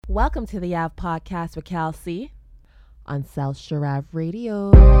Welcome to the Ave Podcast with Cal C on South Shore Ave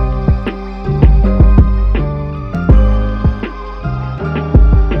Radio.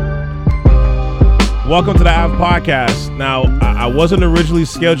 Welcome to the Ave Podcast. Now, I wasn't originally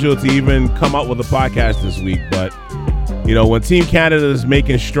scheduled to even come out with a podcast this week, but, you know, when Team Canada is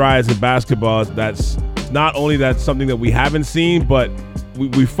making strides in basketball, that's not only that's something that we haven't seen, but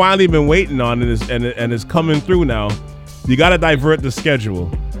we finally been waiting on it, and it's coming through now. You got to divert the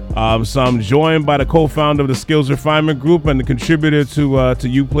schedule. So I'm joined by the co-founder of the Skills Refinement Group and the contributor to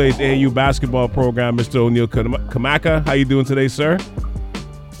UPlay's AAU basketball program, Mr. O'Neal Kamaka. How you doing today, sir?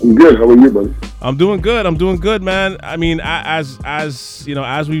 I'm good. How are you, buddy? I'm doing good, man. I mean, as you know,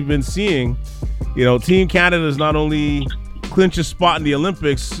 as we've been seeing, you know, Team Canada is not only clinch a spot in the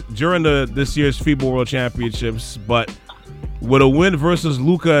Olympics during this year's FIBA World Championships, but with a win versus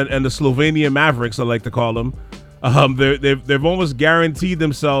Luka and the Slovenian Mavericks, I like to call them, they've almost guaranteed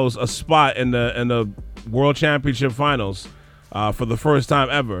themselves a spot in the World Championship Finals for the first time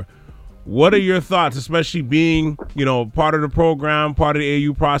ever. What are your thoughts, especially being, you know, part of the program, part of the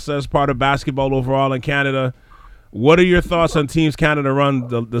AU process, part of basketball overall in Canada? What are your thoughts on Teams Canada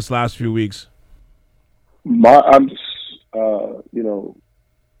run this last few weeks? I'm just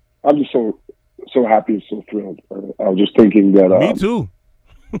so happy and so thrilled. I was just thinking that. Me too.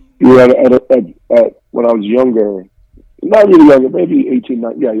 When I was younger, not really younger, maybe 18,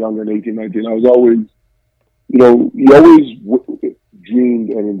 younger than 18, 19, I was always, you always dreamed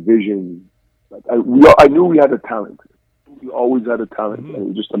and envisioned. I knew we had a talent. We always had a talent, and it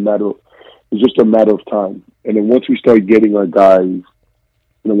was just a matter of time. And then once we started getting our guys,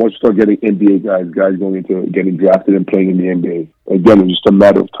 once we started getting NBA guys going into getting drafted and playing in the NBA, again, it was just a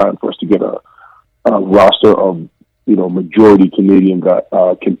matter of time for us to get a roster of majority Canadian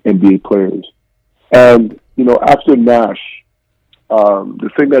NBA players. And after Nash, the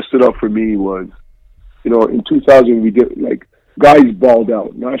thing that stood out for me was, in 2000 we did guys balled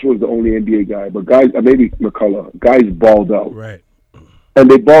out. Nash was the only NBA guy, but guys, maybe McCullough, guys balled out. Right.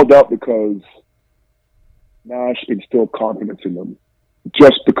 And they balled out because Nash instilled confidence in them,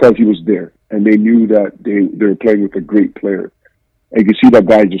 just because he was there, and they knew that they were playing with a great player. And you can see that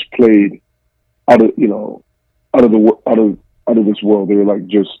guys just played out of this world. They were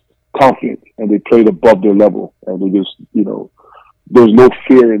just confident, and they played above their level, and they just there's no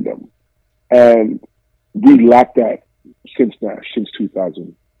fear in them. And we lacked that since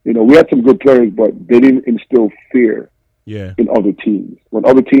 2000. We had some good players, but they didn't instill fear in other teams. When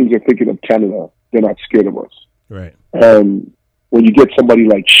other teams are thinking of Canada, they're not scared of us. Right. And when you get somebody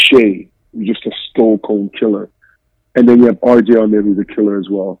like Shea, who's just a stone-cold killer, and then you have RJ on there who's a killer as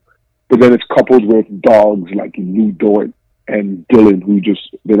well, but then it's coupled with dogs like Lou Dort and Dylan, who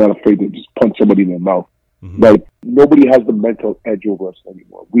they're not afraid to just punch somebody in the mouth. Mm-hmm. Nobody has the mental edge over us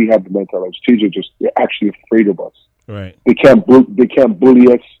anymore. We have the mental edge. Teams they're actually afraid of us. Right. They can't bully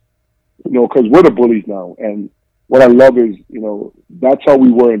us, because we're the bullies now. And what I love is, that's how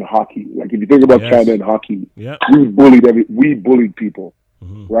we were in hockey. If you think about Canada in hockey, we bullied people,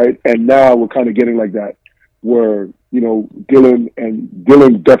 right? And now we're kind of getting like that, where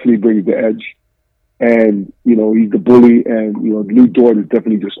Dylan definitely brings the edge, and he's the bully, and Lou Dort is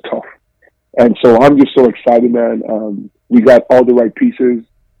definitely just tough. And so I'm just so excited, man. We got all the right pieces.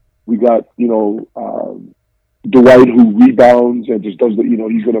 We got Dwight, who rebounds and just does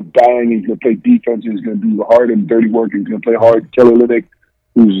he's going to bang, he's going to play defense, he's going to do the hard and dirty work, he's going to play hard. Kelly Olynyk,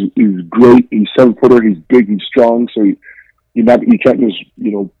 who's great, he's 7-footer, he's big, he's strong, so you can't just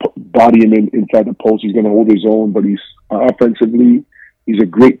body him inside the post. He's going to hold his own, but he's offensively, he's a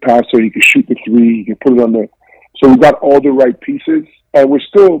great passer. He can shoot the three, he can put it on there. So we got all the right pieces, and we're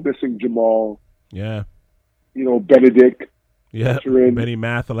still missing Jamal. Yeah. Benedict. Yeah, Benny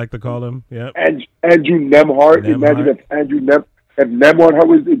Math, I like to call him. Yeah, and Andrew Nemhart. Imagine if Nemhart, how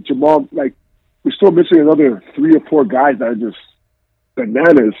was it? Jamal, we're still missing another 3 or 4 guys that are just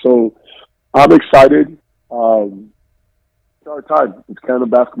bananas. So I'm excited. It's our time. It's Canada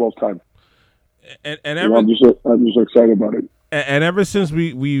basketball's time. And I'm just excited about it. And ever since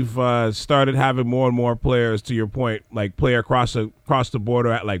we've started having more and more players, to your point, play across the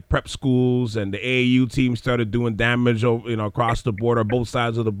border at prep schools, and the AAU team started doing damage across the border, both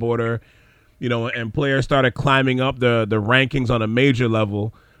sides of the border, and players started climbing up the rankings on a major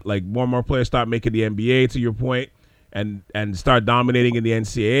level. More and more players start making the NBA, to your point, and start dominating in the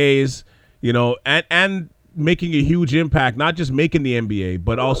NCAAs, and making a huge impact, not just making the NBA,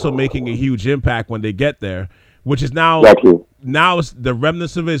 but also making a huge impact when they get there, which is now. Exactly. Now it's, the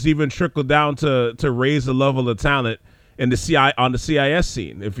remnants of it is even trickled down to raise the level of talent in the CIS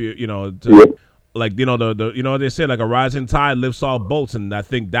scene. If like the you know they say like a rising tide lifts all boats, and I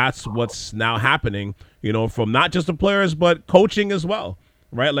think that's what's now happening. From not just the players but coaching as well,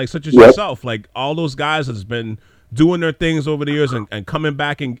 right? Like such as yourself, like all those guys has been doing their things over the years and coming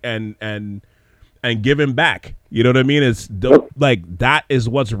back and giving back. You know what I mean? It's like that is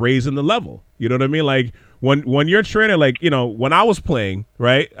what's raising the level. You know what I mean? Like when your trainer, like when I was playing,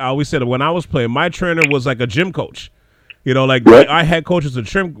 right? I always said when I was playing, my trainer was like a gym coach. Our head coach was a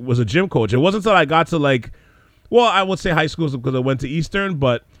gym coach. It wasn't until I got to I would say high school because I went to Eastern,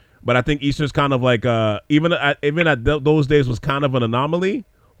 but I think Eastern's kind of like even at those days was kind of an anomaly.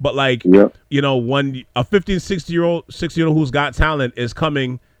 But when a 15, 60-year-old who's got talent is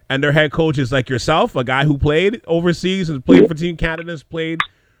coming and their head coach is like yourself, a guy who played overseas and played for Team Canada,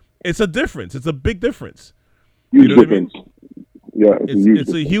 it's a difference. It's a big difference. Huge you know difference. what I mean? Yeah,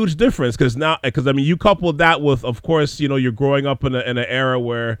 it's a huge difference because I mean you couple that with, of course, you're growing up in an era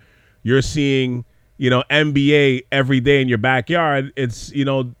where you're seeing NBA every day in your backyard. It's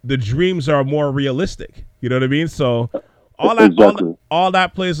the dreams are more realistic. You know what I mean? So all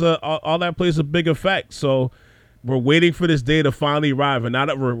that plays a big effect. So we're waiting for this day to finally arrive, and now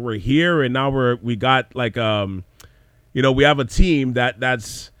that we're here, and now we got we have a team that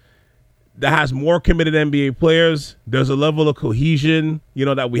has more committed NBA players. There's a level of cohesion,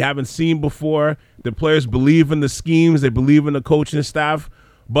 that we haven't seen before. The players believe in the schemes. They believe in the coaching staff.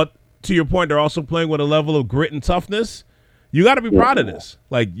 But to your point, they're also playing with a level of grit and toughness. You got to be proud of this.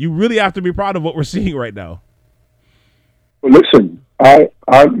 Like, you really have to be proud of what we're seeing right now. Well, listen,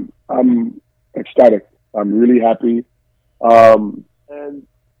 I'm ecstatic. I'm really happy. And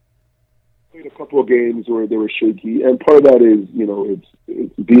played a couple of games where they were shaky, and part of that is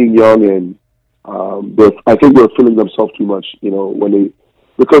it's being young, and I think they're feeling themselves too much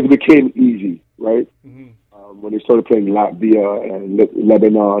because it became easy, right? Mm-hmm. When they started playing Latvia and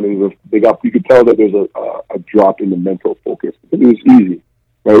Lebanon, you could tell that there's a drop in the mental focus. It was easy,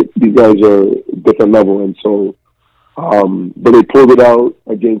 right? These guys are a different level, and so but they pulled it out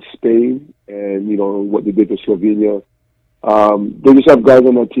against Spain, and what they did to Slovenia. They just have guys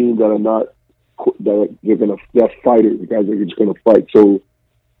on that team that are not. They're fighters. The guys are just gonna fight. So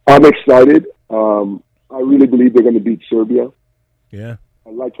I'm excited. I really believe they're gonna beat Serbia. Yeah. I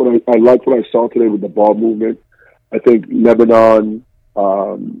like what I saw today with the ball movement. I think Lebanon,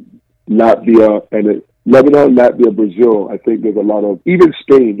 Latvia, Brazil. I think there's a lot of, even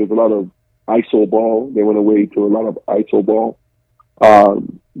Spain. There's a lot of ISO ball. They went away to a lot of ISO ball,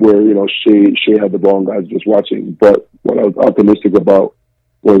 where Shea had the ball and guys just watching. But what I was optimistic about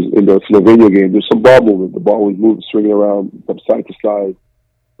was in the Slovenia game, there's some ball movement. The ball was moving, swinging around from side to side,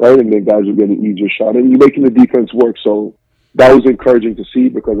 right? And then guys were getting easier shot, and you're making the defense work. So that was encouraging to see,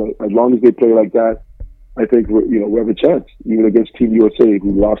 because as long as they play like that, I think we have a chance, even against Team USA,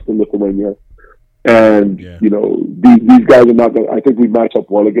 who lost in Lithuania. And these guys are not going. I think we match up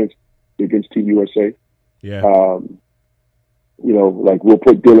well against Team USA. Yeah. We'll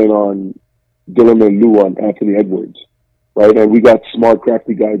put Dylan and Lou on Anthony Edwards. Right, and we got smart,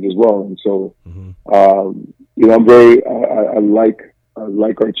 crafty guys as well, and so I'm very. I like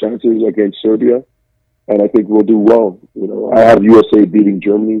our chances against Serbia, and I think we'll do well. I have USA beating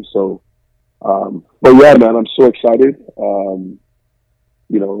Germany, so. But yeah, man, I'm so excited. I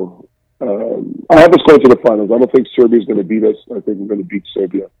have us going to the finals. I don't think Serbia's going to beat us. I think we're going to beat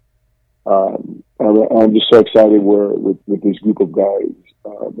Serbia. I'm just so excited with this group of guys.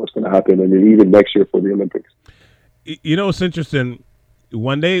 What's going to happen, and then even next year for the Olympics. It's interesting.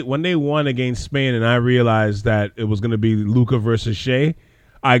 When they won against Spain, and I realized that it was going to be Luka versus Shea,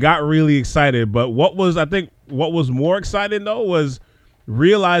 I got really excited. But what was more exciting though was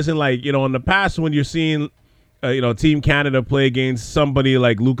realizing, in the past when you're seeing, Team Canada play against somebody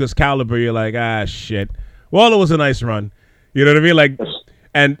like Luka's caliber, you're like, shit. Well, it was a nice run. You know what I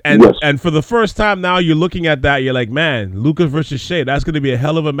mean? And for the first time now, you're looking at that, you're like, man, Luka versus Shea, that's going to be a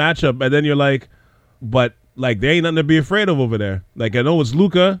hell of a matchup. And then you're like, but. There ain't nothing to be afraid of over there. I know it's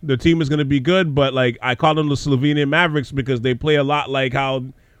Luka. Their team is going to be good, but, I call them the Slovenian Mavericks because they play a lot like how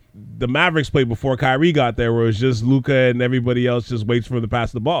the Mavericks played before Kyrie got there, where it's just Luka and everybody else just waits for him to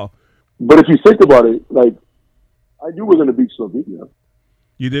pass the ball. But if you think about it, I knew we were going to beat Slovenia.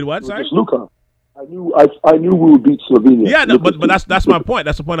 You did what, sorry? Just Luka. I knew we would beat Slovenia. Yeah, no, but that's my point.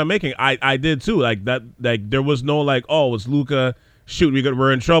 That's the point I'm making. I did too. There was no it's Luka. Shoot,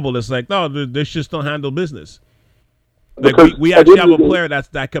 we're in trouble. It's like, no, they just don't handle business. We actually have a player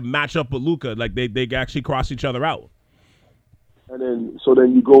that could match up with Luka. They actually cross each other out. And then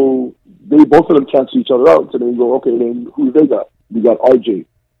you go, both of them cancel each other out. So then you go, okay, then who they got? We got RJ,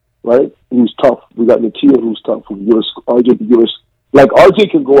 right? Who's tough. We got Nakia, who's tough. Who give us RJ to give us Like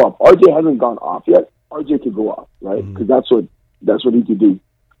RJ can go off. RJ hasn't gone off yet. RJ can go off, right? Because that's what he can do,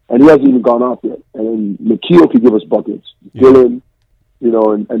 and he hasn't even gone off yet. And then Nikhil can give us buckets. Yeah. Dylan,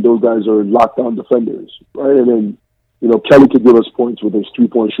 and those guys are lockdown defenders, right? And then Kelly could give us points with his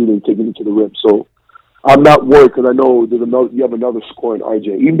 3-point shooting, taking it to the rim. So I'm not worried because I know you have another score in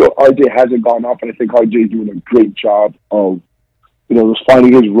RJ. Even though RJ hasn't gone off, and I think RJ is doing a great job of just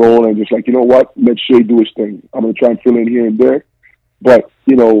finding his role and just like, you know what, let Shea do his thing. I'm going to try and fill in here and there. But,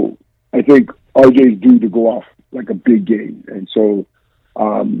 I think RJ is due to go off like a big game. And so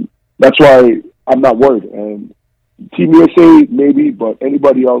that's why I'm not worried. And Team USA, maybe, but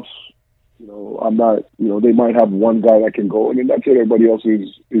anybody else, I'm not, they might have one guy that can go. And then that's it. Everybody else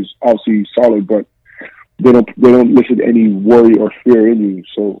is obviously solid, but they don't listen any worry or fear in you.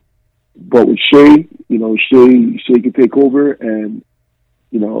 So, but with Shea, Shea can take over and,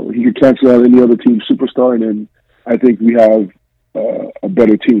 he can cancel out any other team superstar. And then I think we have a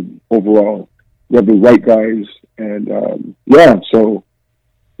better team overall. We have the right guys. And,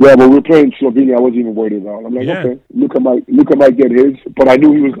 but we're playing Slovenia. I wasn't even worried at all. I'm like, okay, Luka might get his, but I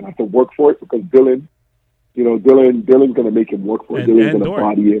knew he was going to have to work for it because Dylan's going to make him work for it. Dylan's going to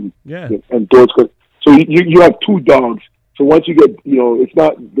body him. Yeah. And Dort's going to. So you have two dogs. So once you get,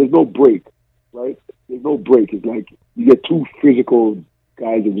 there's no break, right? There's no break. It's like you get two physical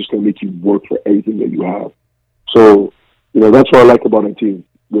guys that are just going to make you work for everything that you have. So, that's what I like about our team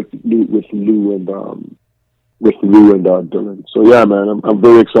with Lou and Dylan. So yeah, man, I'm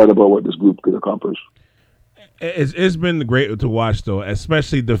very excited about what this group could accomplish. It's been great to watch though,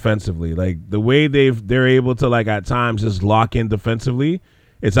 especially defensively. Like the way they're able to like at times just lock in defensively.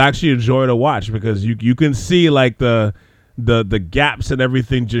 It's actually a joy to watch because you can see like the gaps and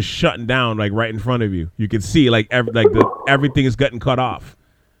everything just shutting down like right in front of you. You can see everything is getting cut off.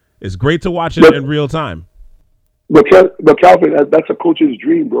 It's great to watch it in real time. But Calvin, that's a coach's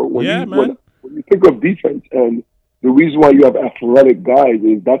dream, bro. When you think of defense, and the reason why you have athletic guys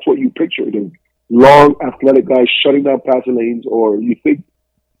is that's what you picture. The long athletic guys shutting down passing lanes, or you think,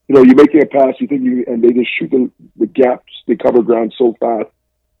 you're making a pass, and they just shoot the gaps, they cover ground so fast,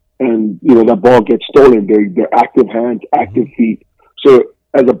 and that ball gets stolen. They're active hands, active feet. So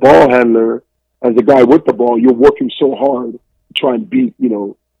as a ball handler, as a guy with the ball, you're working so hard to try and beat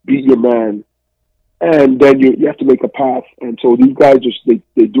your man. And then you have to make a pass. And so these guys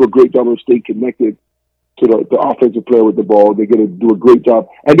they do a great job of staying connected to the offensive player with the ball. They're going to do a great job.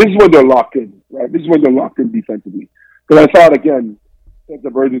 And this is when they're locked in, right? This is when they're locked in defensively. Because I thought, again, sense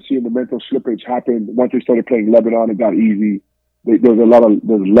of urgency and the mental slippage happened once they started playing Lebanon. It got easy. There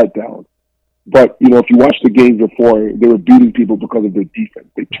was letdown. But, if you watch the games before, they were beating people because of their defense.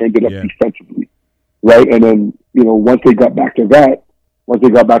 They turned it up defensively, right? And then, once they got back to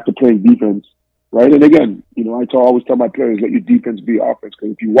playing defense, right? And again, I always tell my players, let your defense be offense.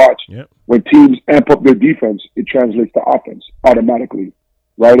 Because if you watch, when teams amp up their defense, it translates to offense automatically,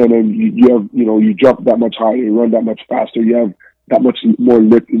 right? And then you jump that much higher, you run that much faster, you have that much more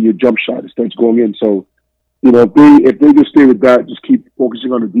lift in your jump shot. It starts going in. So, if they just stay with that, just keep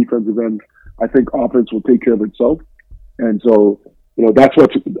focusing on the defensive end, I think offense will take care of itself. And so, that's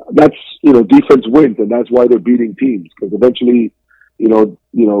defense wins, and that's why they're beating teams. Because eventually, in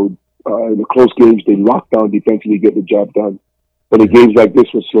the close games, they lock down defensively, get the job done. But in games like this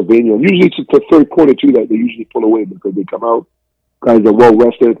with Slovenia, usually it's the third quarter too that they usually pull away because they come out, guys are well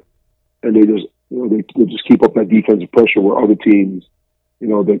rested, and they just they just keep up that defensive pressure where other teams,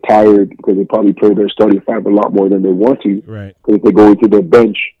 they're tired because they probably play their starting five a lot more than they want to. Right. Because if they go into their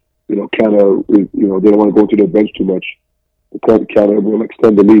bench, they don't want to go into their bench too much. Canada will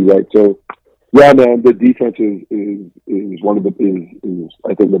extend the lead, right? So, yeah, man, the defense is one of the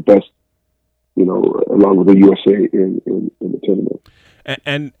I think the best, along with the USA in the tournament.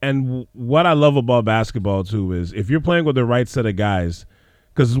 And what I love about basketball too is if you're playing with the right set of guys,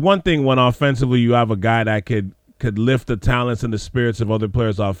 because it's one thing when offensively you have a guy that could lift the talents and the spirits of other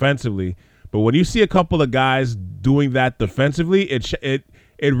players offensively, but when you see a couple of guys doing that defensively, it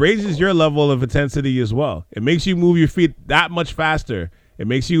raises your level of intensity as well. It makes you move your feet that much faster. It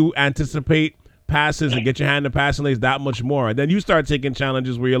makes you anticipate passes and get your hand in passing lanes that much more. And then you start taking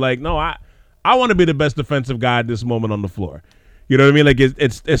challenges where you're like, no, I want to be the best defensive guy at this moment on the floor. You know what I mean? Like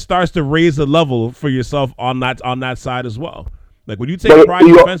it starts to raise the level for yourself on that side as well. Like when you take pride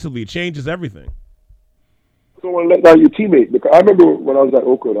defensively, it changes everything. You don't want to let down your teammate. Because I remember when I was at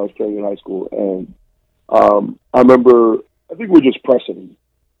Oakwood, I was playing in high school, and I think we were just pressing.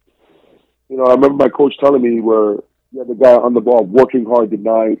 I remember my coach telling me where you had the guy on the ball working hard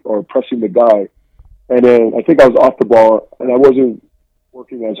deny or pressing the guy, and then I think I was off the ball and I wasn't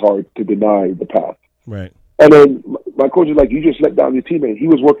working as hard to deny the pass. Right. And then my coach is like, you just let down your teammate. He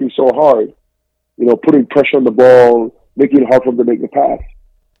was working so hard, putting pressure on the ball, making it hard for him to make the pass,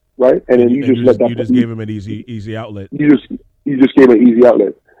 right? And then you just let that. You just gave him an easy outlet. You just gave him an easy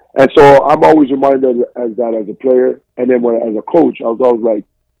outlet. And so I'm always reminded as a player, and then as a coach, I was always like,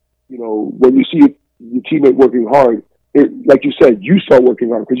 when you see your teammate working hard, like you said, you start working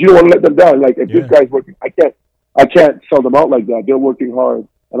hard because you don't want to let them down. Like if this guy's working, I can't sell them out like that. They're working hard,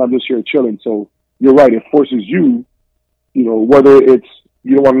 and I'm just here chilling. So you're right. It forces you, whether it's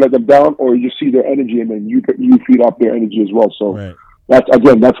you don't want to let them down or you see their energy and then you feed off their energy as well. So that's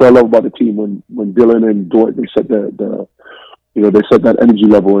what I love about the team when Dylan and Dort, they set they set that energy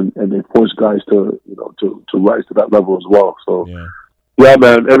level and they force guys to rise to that level as well. So yeah,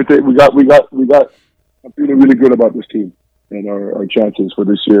 man, everything we got. I'm feeling really good about this team and our chances for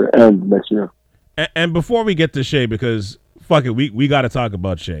this year and next year. And before we get to Shea, because fuck it, we got to talk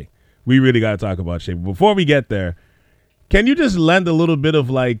about Shea. We really got to talk about Shea. But before we get there, can you just lend a little bit of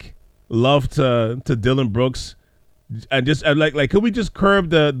like love to Dylan Brooks? And just like could we just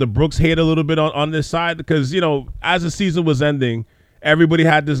curb the Brooks hate a little bit on this side? Because, as the season was ending, everybody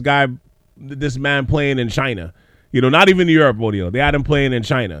had this man playing in China. Not even Europe, Odeo. They had him playing in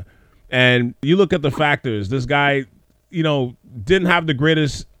China. And you look at the factors. This guy, didn't have the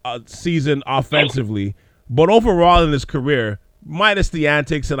greatest season offensively. But overall in his career, minus the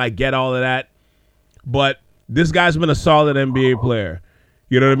antics, and I get all of that, but this guy's been a solid NBA player.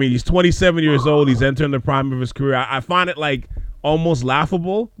 You know what I mean? He's 27 years old. He's entering the prime of his career. I find it like almost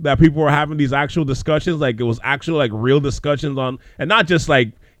laughable that people were having these actual discussions. Like it was actual like real discussions on, and not just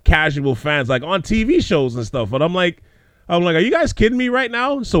like casual fans, like on TV shows and stuff. But I'm like, are you guys kidding me right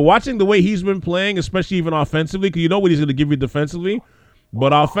now? So watching the way he's been playing, especially even offensively, because you know what he's going to give you defensively,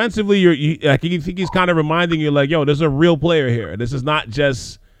 but offensively, I think he's kind of reminding you like, yo, there's a real player here. This is not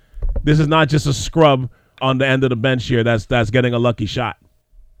just a scrub on the end of the bench here that's getting a lucky shot.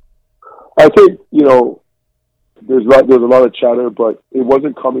 I think there's a lot of chatter, but it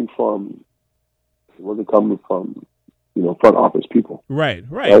wasn't coming from front office people. Right.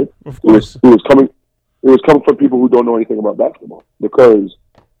 Of course, it was coming from people who don't know anything about basketball, because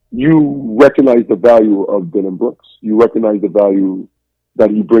you recognize the value of Dylan Brooks. You recognize the value that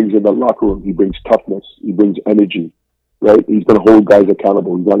he brings in the locker room. He brings toughness. He brings energy, right? He's going to hold guys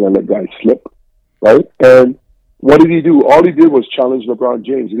accountable. He's not going to let guys slip, right? And what did he do? All he did was challenge LeBron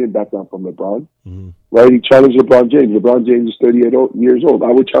James. He didn't back down from LeBron, right? He challenged LeBron James. LeBron James is 38 years old.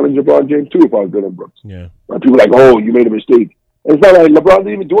 I would challenge LeBron James too if I was Dylan Brooks. Yeah. Right? People are like, oh, you made a mistake. And it's not like LeBron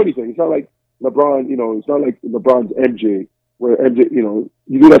didn't even do anything. It's not like LeBron, it's not like LeBron's MJ, where MJ,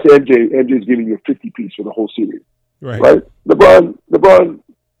 you do that to MJ's giving you a 50 piece for the whole series. Right? LeBron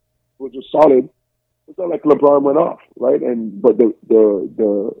was just solid. It's not like LeBron went off, right? But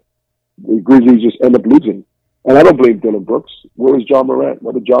the Grizzlies just end up losing. And I don't blame Dylan Brooks. Where is John Morant?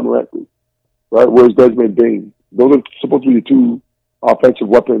 What did John Morant do? Right? Where's Desmond Bain? Those are supposed to be the two offensive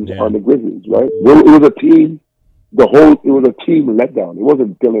weapons on the Grizzlies, right? It was a team. It was a team letdown. It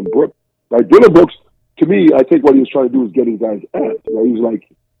wasn't Dylan Brooks. Like Dylan Brooks, to me, I think what he was trying to do was get his guys amped. Right?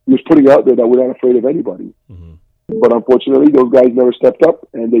 He was putting out there that we're not afraid of anybody. Mm-hmm. But unfortunately, those guys never stepped up,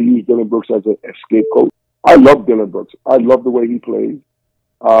 and they used Dylan Brooks as an scapegoat. I love Dylan Brooks. I love the way he plays.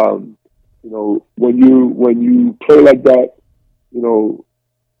 When you play like that,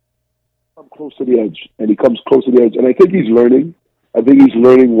 come close to the edge, and he comes close to the edge. And I think he's learning. I think he's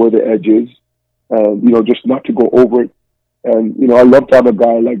learning where the edge is, just not to go over it. And, I love to have a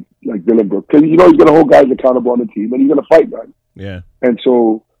guy like Dylan Brooks, because, he's going to hold guys accountable on the team, and he's going to fight guys. Yeah. And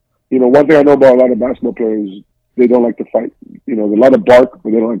so, one thing I know about a lot of basketball players, they don't like to fight. There's a lot of bark,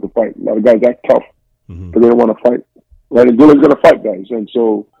 but they don't like to fight. A lot of guys act tough, but they don't want to fight. Right? And Dylan's going to fight guys. And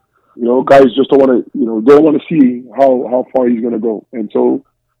so, guys just don't want to, they don't want to see how far he's going to go. And so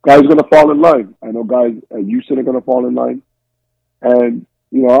guys are going to fall in line. I know guys at Houston are going to fall in line. And,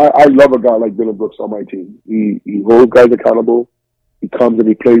 I love a guy like Dylan Brooks on my team. He holds guys accountable. He comes and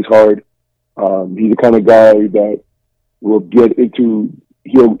he plays hard. He's the kind of guy that will get into,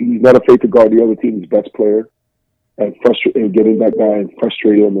 he's not afraid to guard the other team's best player and get in that guy and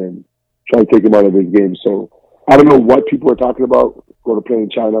frustrate him and try to take him out of his game. So I don't know what people are talking about going to play in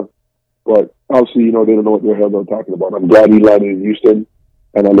China, but obviously, they don't know what the hell they're talking about. I'm glad he landed in Houston,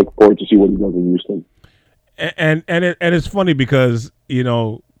 and I look forward to see what he does in Houston. And it's funny because,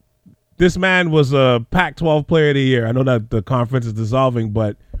 this man was a Pac-12 player of the year. I know that the conference is dissolving,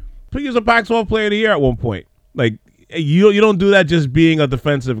 but he was a Pac-12 player of the year at one point. Like, you don't do that just being a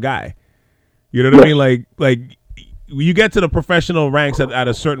defensive guy. You know what I mean? Like you get to the professional ranks at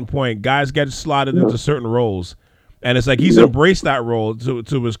a certain point, guys get slotted into certain roles. And it's like he's embraced that role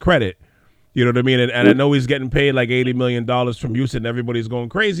to his credit. You know what I mean? And I know he's getting paid like $80 million from Houston. Everybody's going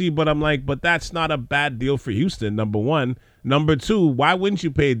crazy, but I'm like, but that's not a bad deal for Houston, number one. Number two, why wouldn't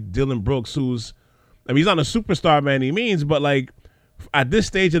you pay Dylan Brooks, he's not a superstar by any means, but like at this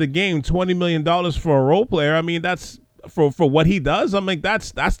stage of the game, $20 million for a role player, I mean, that's for what he does. I'm like,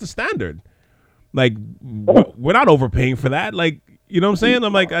 that's the standard. Like, we're not overpaying for that. Like, you know what I'm saying?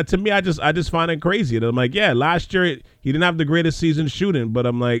 I'm like, to me, I just find it crazy. And I'm like, yeah, last year he didn't have the greatest season shooting, but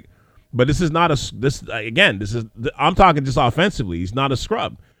I'm like, but this is not I'm talking just offensively. He's not a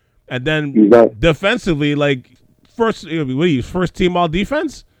scrub. And then defensively, like first team all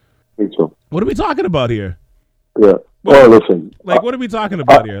defense? I think so. What are we talking about here? Yeah. Well, listen. Like, what are we talking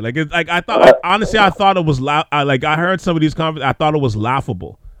about here? Like, I thought it was I heard some of these comments. I thought it was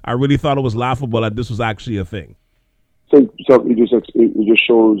laughable. I really thought it was laughable that this was actually a thing. So it just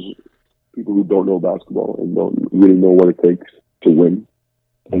shows people who don't know basketball and don't really know what it takes to win.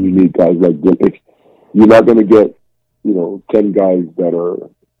 And you need guys like this. You're not going to get, 10 guys that are,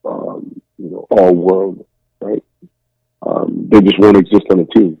 all world, right? They just won't exist on a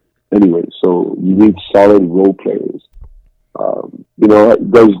team anyway. So you need solid role players.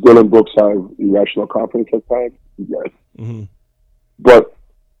 Does Dylan Brooks have irrational confidence at times? Yes. Mm-hmm. But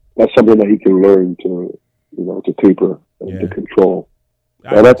that's something that he can learn to taper and to control.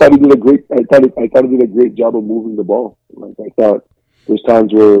 And I thought he did a great job of moving the ball. Like I thought there's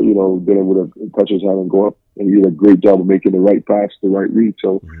times where, Dylan would touch his hand and go up, and he did a great job of making the right pass, the right read.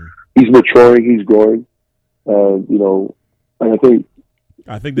 So he's maturing, he's growing. And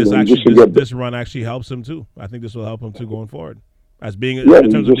I think this run actually helps him too. I think this will help him too going forward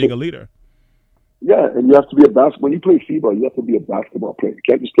in terms of being a leader. Yeah, and you have to be when you play FIBA, you have to be a basketball player. You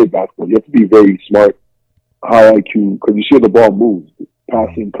can't just play basketball. You have to be very smart, high IQ, because you see how the ball moves,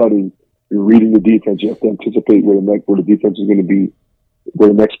 passing, cutting, you're reading the defense. You have to anticipate where the defense is going to be, where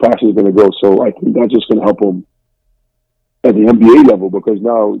the next pass is going to go. So I think that's just going to help him at the NBA level, because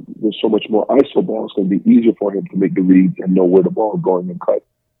now there's so much more ISO ball. It's going to be easier for him to make the reads and know where the ball is going and cut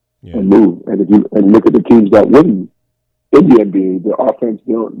and move. And if you look at the teams that win in the NBA, the offense,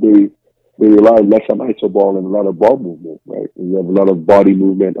 they rely less on ISO ball and a lot of ball movement, right? And you have a lot of body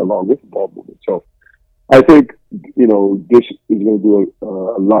movement along with the ball movement. So I think, this is going to do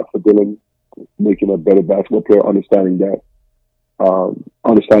a lot for Dylan, making a better basketball player, understanding when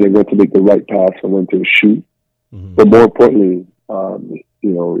to make the right pass and when to shoot. Mm-hmm. But more importantly,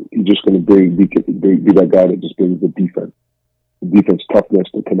 he's just going to be that guy that just brings the defense toughness,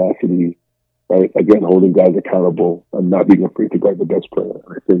 the tenacity, right? Again, holding guys accountable and not being afraid to guard the best player.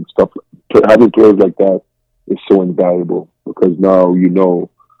 I think having players like that is so invaluable, because now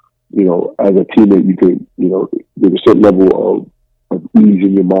as a teammate, you could, there's a certain level of ease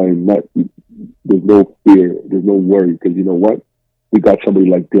in your mind. There's no fear, there's no worry, because you know what? We got somebody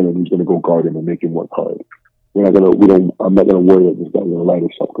like Dylan who's going to go guard him and make him work hard. I'm not going to worry that this guy's going to light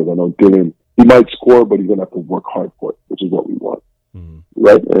us up, because I know Dylan, he might score, but he's going to have to work hard for it, which is what we want. Mm-hmm.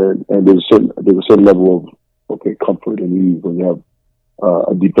 Right? And there's a certain level of comfort and ease when you have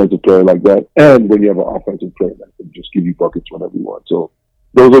a defensive player like that, and when you have an offensive player that can just give you buckets whenever you want. So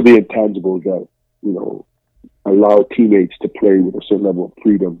those are the intangibles that allow teammates to play with a certain level of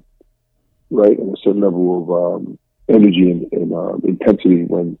freedom, right, and a certain level of energy and intensity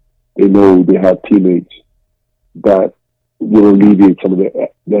when they know they have teammates that will alleviate some of the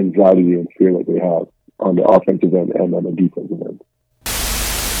anxiety and fear that they have on the offensive end and on the defensive end.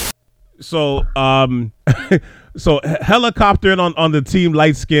 So, helicoptering on the team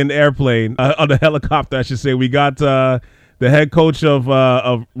light skin airplane, on the helicopter, I should say, we got the head coach of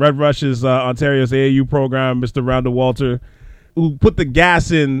Red Rush's Ontario's AAU program, Mr. Randall Walter, who put the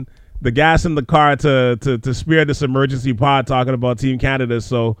gas in the car to spear this emergency pod talking about Team Canada.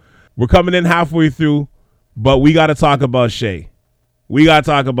 So we're coming in halfway through, but we got to talk about Shea.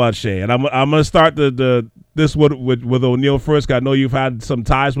 And I'm gonna start this with O'Neal first, 'cause I know you've had some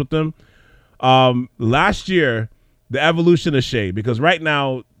ties with them. Last year, the evolution of Shea, because right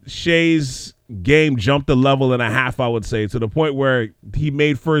now Shea's game jumped a level and a half, I would say, to the point where he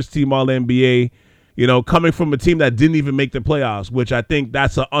made first team All-NBA, coming from a team that didn't even make the playoffs, which I think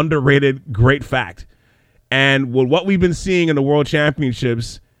that's an underrated great fact. And with what we've been seeing in the World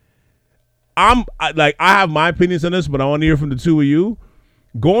Championships, I have my opinions on this, but I want to hear from the two of you.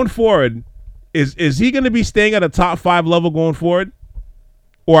 Going forward, is he going to be staying at a top 5 level going forward,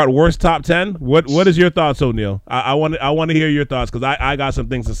 or at worst top 10? What is your thoughts, O'Neal? I want to hear your thoughts, because I got some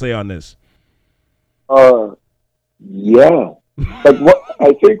things to say on this. Yeah. But what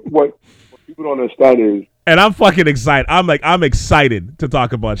people don't understand is, and I'm fucking excited. I'm excited to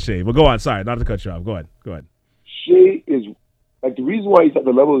talk about Shea. But go on. Sorry, not to cut you off. Go ahead. Shea is the reason why he's at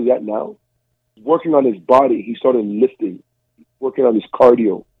the level he's at now working on his body. He started lifting, working on his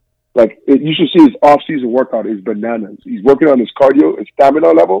cardio. You should see his off-season workout is bananas. He's working on his cardio, his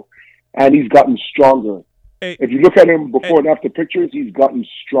stamina level, and he's gotten stronger. Hey, if you look at him before and after pictures, he's gotten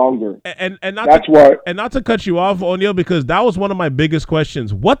stronger. And not to cut you off, O'Neal, because that was one of my biggest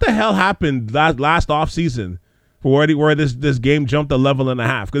questions. What the hell happened last offseason for where this game jumped a level and a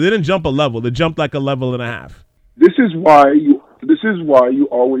half? Because it didn't jump a level; it jumped like a level and a half. This is why you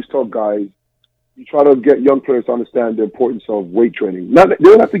always tell guys, you try to get young players to understand the importance of weight training. They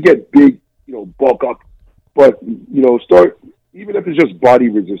don't have to get big, bulk up, but start, even if it's just body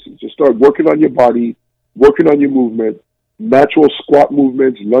resistance, just start working on your body, working on your movement, natural squat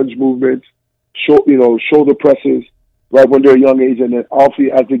movements, lunge movements, shoulder presses, right when they're a young age, and then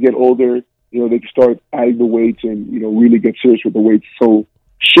obviously as they get older, they can start adding the weights and really get serious with the weights. So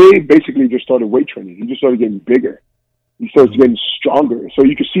Shea basically just started weight training. He just started getting bigger. He starts getting stronger. So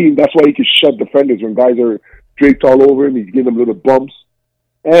you can see that's why he can shut defenders when guys are draped all over him. He's giving them little bumps.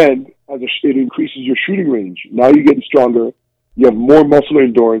 And it increases your shooting range. Now you're getting stronger. You have more muscular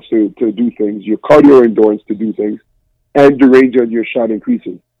endurance to do things, your cardio endurance to do things, and the range on your shot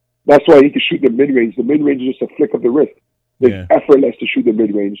increases. That's why he can shoot the mid-range. The mid-range is just a flick of the wrist. It's effortless to shoot the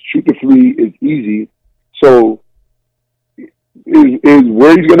mid-range. Shoot the three is easy. So is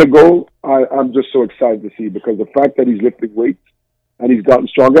where he's going to go, I'm just so excited to see, because the fact that he's lifting weights and he's gotten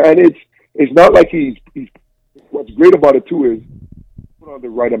stronger, and it's not like he's what's great about it too is put on the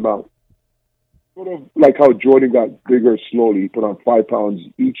right amount. Sort of like how Jordan got bigger slowly. He put on 5 pounds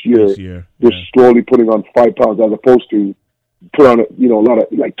each year. Just slowly putting on 5 pounds as opposed to put on a lot of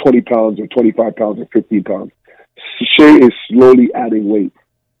like 20 pounds or 25 pounds or 15 pounds. Shea is slowly adding weight,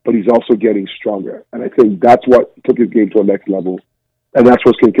 but he's also getting stronger. And I think that's what took his game to a next level. And that's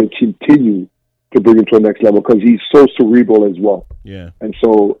what's going to continue to bring him to a next level, because he's so cerebral as well. Yeah. And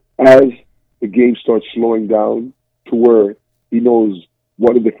so as the game starts slowing down to where he knows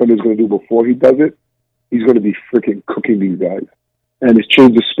what the defender is going to do before he does it, he's going to be freaking cooking these guys. And his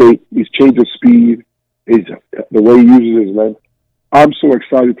change of speed, the way he uses his length. I'm so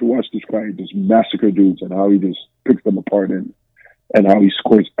excited to watch this guy just massacre dudes and how he just picks them apart and how he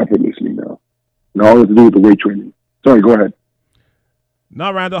scores effortlessly now. And all it has to do with the weight training. Sorry, go ahead.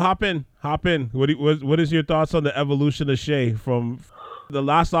 No, Randall, hop in. What is your thoughts on the evolution of Shea from the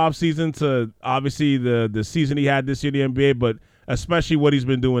last offseason to obviously the season he had this year in the NBA, but especially what he's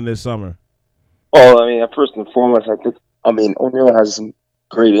been doing this summer? Well, I mean, first and foremost, O'Neal has some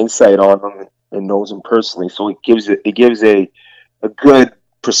great insight on him and knows him personally, so it gives a good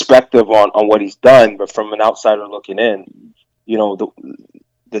perspective on what he's done. But from an outsider looking in,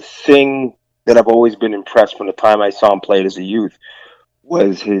 the thing that I've always been impressed from the time I saw him play as a youth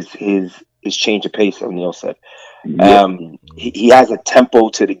was his change of pace. O'Neal said, he has a tempo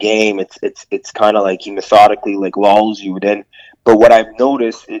to the game. It's kind of like he methodically lulls you. But what I've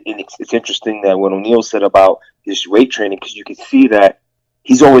noticed, and it's interesting that what O'Neal said about his weight training, because you can see that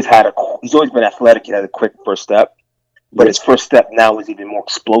he's always been athletic. He had a quick first step, but his first step now is even more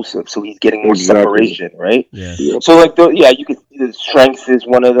explosive. So he's getting more separation, right? Yeah. So you can see the strength is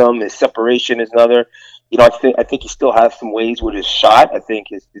one of them. His separation is another. I think he still has some ways with his shot. I think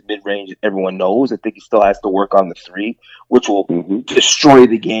his mid-range, everyone knows. I think he still has to work on the three, which will destroy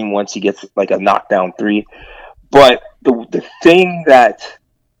the game once he gets like a knockdown three. But the thing that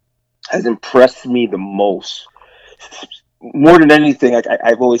has impressed me the most, more than anything,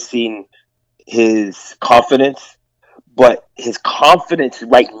 I've always seen his confidence, but his confidence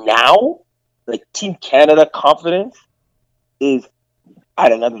right now, like Team Canada confidence, is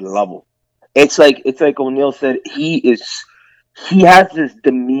at another level. It's like O'Neal said, he has this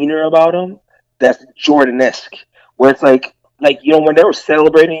demeanor about him that's Jordan-esque, where it's like when they were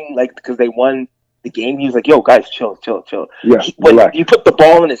celebrating, because they won the game, he was like, "Yo, guys, chill." Yeah, when you put the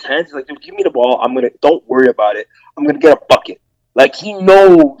ball in his hands, he's like, "Dude, give me the ball. Don't worry about it. I'm gonna get a bucket." Like he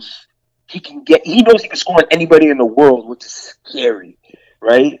knows he can score on anybody in the world, which is scary,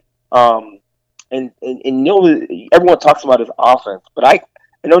 right? And everyone talks about his offense, but I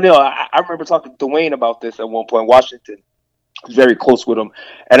remember talking to Dwayne about this at one point. Washington was very close with him,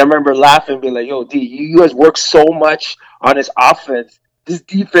 and I remember laughing, being like, "Yo, D, you guys work so much on his offense. This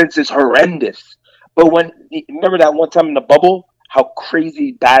defense is horrendous." But remember that one time in the bubble, how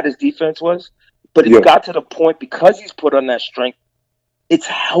crazy bad his defense was? But it got to the point, because he's put on that strength, it's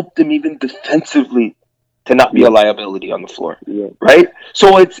helped him even defensively to not be a liability on the floor, right?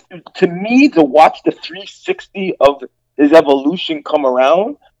 So it's, to me, to watch the 360 of his evolution come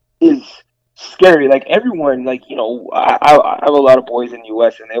around is scary. Like everyone, I have a lot of boys in the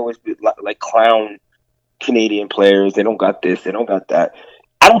U.S. and they always be like clown Canadian players. They don't got this, they don't got that.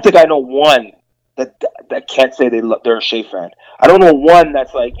 I don't think I know one that can't say they're a Shea fan. I don't know one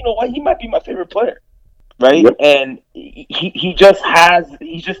that's like, you know what, he might be my favorite player, right? Yep. And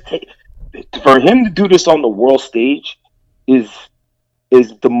for him to do this on the world stage is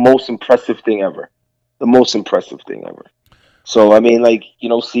the most impressive thing ever. The most impressive thing ever. So I mean, like, you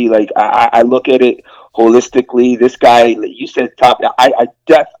know, see, like I look at it holistically. This guy, like you said, top.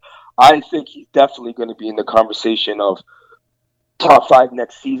 I think he's definitely going to be in the conversation of top 5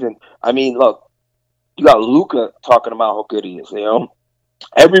 next season. I mean, look, you got Luka talking about how good he is. You know,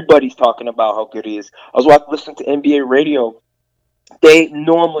 everybody's talking about how good he is. I was listening to NBA radio. They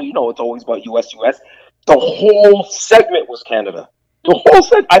normally, you know, it's always about US. The whole segment was Canada. The whole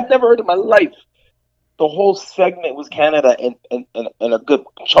segment. I've never heard in my life. The whole segment was Canada, and a good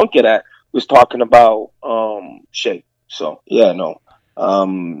chunk of that was talking about Shea. So yeah, no,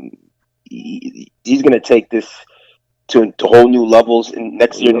 he's gonna take this to whole new levels. And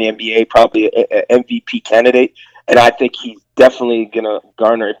next year in the NBA, probably an MVP candidate, and I think he's definitely gonna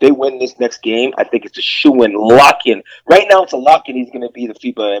garner. If they win this next game, I think it's a shoe-in, lock-in. Right now, it's a lock-in. He's gonna be the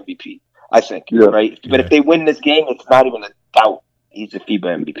FIBA MVP. I think, right? But if they win this game, it's not even a doubt. He's the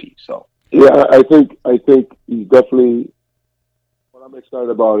FIBA MVP. So. Yeah, I think he's definitely. What I'm excited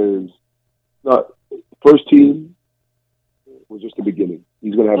about is not first team was just the beginning.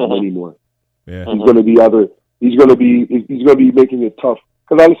 He's going to have many more. Yeah, he's going to be He's going to be making it tough.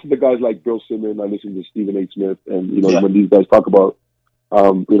 Because I listen to guys like Bill Simmons, I listen to Stephen A. Smith, and you know when these guys talk about,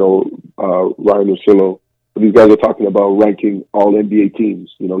 Ryan Russillo, these guys are talking about ranking all NBA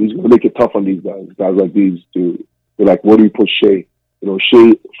teams. You know, he's going to make it tough on these guys like these. They're like, where do you put Shea? You know,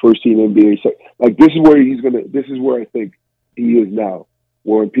 Shea, first team NBA. Like, this is where I think he is now.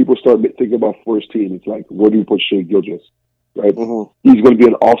 Where when people start thinking about first team, it's like, where do you put Shea Gilgeous? Right? Mm-hmm. He's going to be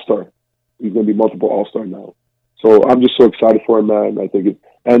an all-star. He's going to be multiple all-star now. So I'm just so excited for him, man. I think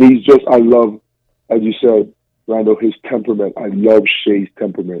I love, as you said, Randall, his temperament. I love Shea's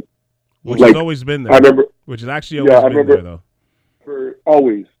temperament. Which has always been there. I remember. Which has actually always been there, though.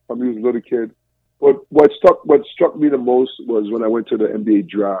 Always. When he was a little kid. But what struck me the most was when I went to the NBA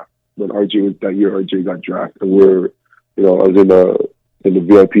draft when RJ got drafted, and I was in the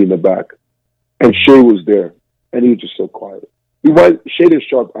VIP in the back, and Shea was there, and he was just so quiet. Shea and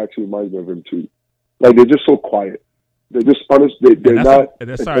Sharp actually reminds me of him too. Like, they're just so quiet. They're just honest. They're not.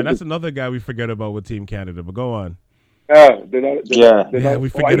 That's another guy we forget about with Team Canada. But go on. Yeah, they're not. We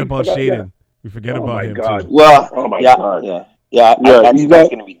forget about Shaden. We forget about him too. Well, oh my God. Yeah, that's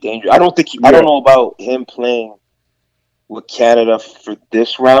going to be dangerous. I don't know about him playing with Canada for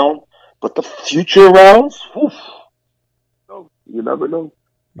this round, but the future rounds, oof. You never know.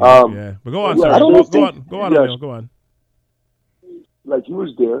 But go on, sir. Go on. Like, he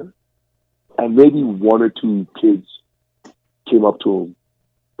was there, and maybe one or two kids came up to him,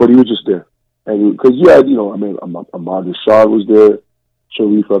 but he was just there. And because Ahmad Rashad was there,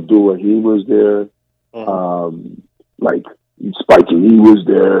 Sharif Abdul-Rahim was there, Spike Lee was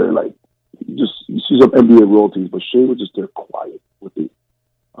there. Like, you see some NBA royalties, but Shea was just there quiet with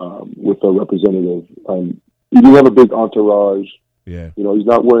a representative. He didn't have a big entourage. Yeah, you know, he's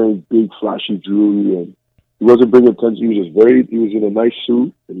not wearing big flashy jewelry, and he wasn't bringing attention. He was in a nice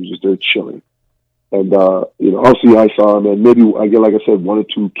suit, and he was just there chilling. And obviously I saw him, and maybe again, like I said, one or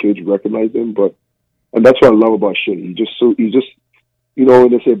two kids recognized him, and that's what I love about Shea. He's just when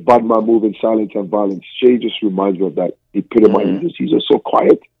they say bad man move in silence and violence, Shea just reminds me of that. He's just so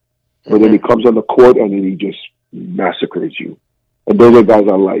quiet, but then he comes on the court and then he just massacres you. And those are guys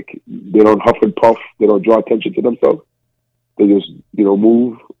I like. They don't huff and puff. They don't draw attention to themselves. They just,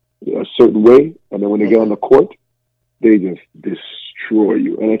 move a certain way, and then when they get on the court, they just destroy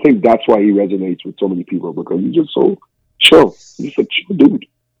you. And I think that's why he resonates with so many people, because he's just so chill. He's just a chill dude,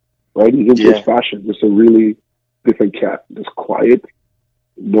 right? He's into his fashion. Just a really different cat. Just quiet,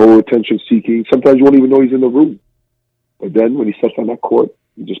 no attention seeking. Sometimes you won't even know he's in the room. But then when he steps on that court,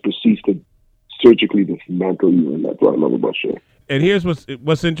 he just proceeds to surgically dismantle you, and that's what I love about Shea. And here's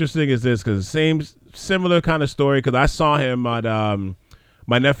what's interesting is this, because similar kind of story, because I saw him at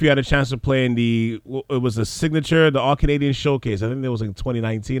my nephew had a chance to play in the All Canadian Showcase. I think it was in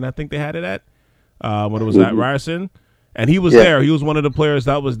 2019. I think they had it at when it was at Ryerson, and he was there. He was one of the players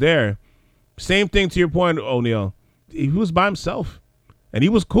that was there. Same thing to your point, O'Neal. He was by himself, and he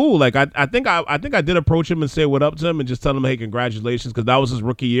was cool. Like I think I did approach him and say what up to him and just tell him, hey, congratulations, because that was his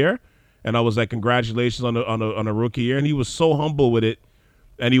rookie year. And I was like, congratulations on a rookie year. And he was so humble with it.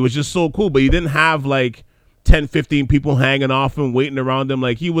 And he was just so cool. But he didn't have like 10, 15 people hanging off him, waiting around him.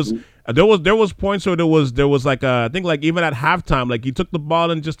 Like, he was, there was points where there was like, I think like even at halftime, like he took the ball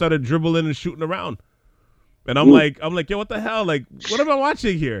and just started dribbling and shooting around. And I'm like, yo, what the hell? Like, what am I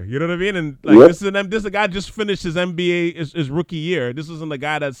watching here? You know what I mean? And like, this is a guy just finished his NBA, his rookie year. This isn't a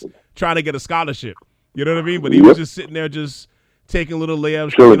guy that's trying to get a scholarship. You know what I mean? But he was just sitting there, just taking little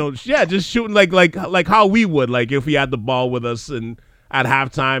layups. Sure. You know, just shooting like how we would, like if we had the ball with us and at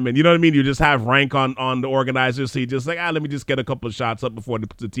halftime, and you know what I mean. You just have rank on the organizer, so you just like, let me just get a couple of shots up before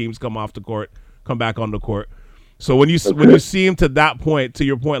the teams come off the court, come back on the court. So when you see him to that point, to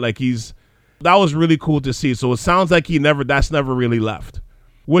your point, like that was really cool to see. So it sounds like that's never really left,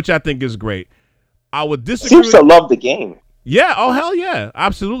 which I think is great. I would disagree. Seems to love the game. Yeah. Oh, hell yeah.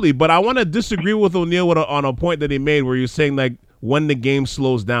 Absolutely. But I want to disagree with O'Neal on a point that he made where you're saying like when the game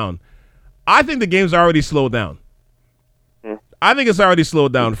slows down. I think the game's already slowed down. I think it's already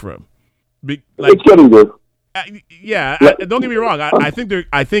slowed down for him. It's getting good. Don't get me wrong. I think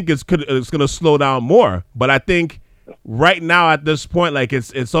it's going to slow down more. But I think right now at this point, like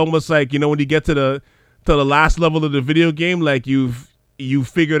it's almost like, you know, when you get to the last level of the video game, like you've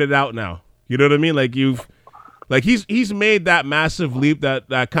figured it out now. You know what I mean? Like he's made that massive leap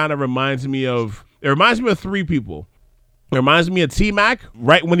that kind of reminds me of three people. It reminds me of T-Mac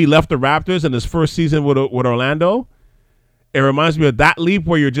right when he left the Raptors in his first season with Orlando. It reminds me of that leap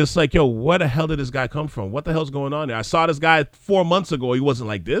where you're just like, yo, where the hell did this guy come from? What the hell's going on there? I saw this guy 4 months ago. He wasn't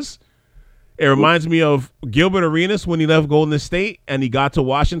like this. It reminds me of Gilbert Arenas when he left Golden State and he got to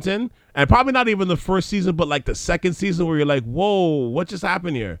Washington. And probably not even the first season, but like the second season where you're like, whoa, what just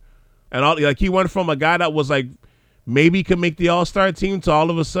happened here? And like he went from a guy that was like maybe could make the All-Star team to all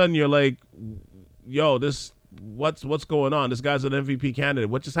of a sudden you're like, yo, what's going on? This guy's an MVP candidate.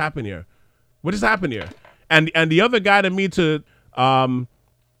 What just happened here? And the other guy to me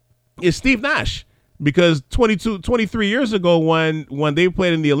is Steve Nash, because 23 years ago when they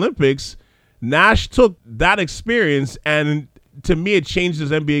played in the Olympics, Nash took that experience and to me it changed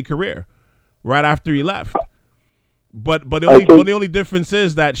his NBA career right after he left. But the only difference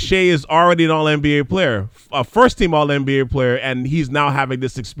is that Shea is already an All-NBA player, a first-team All-NBA player, and he's now having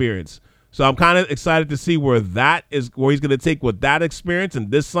this experience. So I'm kind of excited to see where he's going to take with that experience in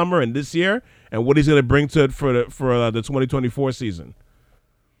this summer and this year, and what he's going to bring to it for the 2024 season.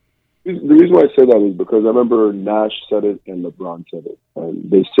 The reason why I said that is because I remember Nash said it and LeBron said it, and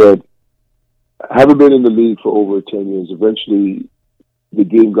they said, having been in the league for over 10 years, eventually the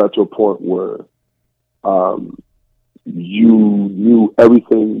game got to a point where you knew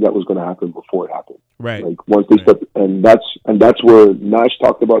everything that was going to happen before it happened. Right. Like once they stepped, and that's where Nash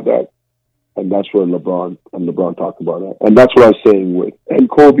talked about that. And that's where LeBron talked about that. And that's what I was saying with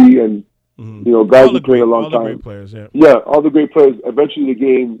Kobe and you know, guys who played a long time. All the great players, yeah, all the great players. Eventually, the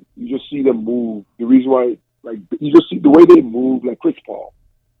game, you just see them move. The reason why, like, you just see the way they move, like Chris Paul,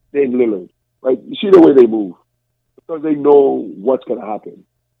 Dame Lillard. Like, you see the way they move because they know what's going to happen.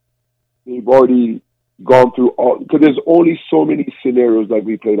 They've already gone through because there's only so many scenarios that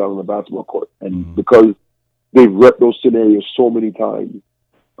we played out on the basketball court, and because they've repped those scenarios so many times.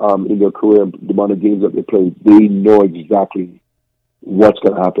 In their career, the amount of games that they played, they know exactly what's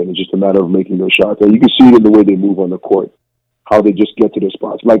going to happen. It's just a matter of making those shots. And you can see it in the way they move on the court, how they just get to their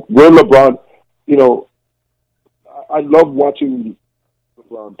spots. Like when LeBron, you know, I love watching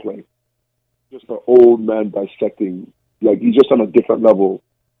LeBron play. Just an old man dissecting. Like he's just on a different level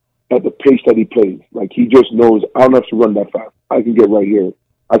at the pace that he plays. Like he just knows, I don't have to run that fast. I can get right here.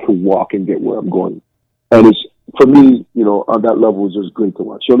 I can walk and get where I'm going. And it's, for me, you know, on that level, it's just great to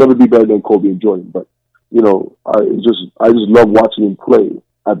watch. He'll never be better than Kobe and Jordan, but you know, I just love watching him play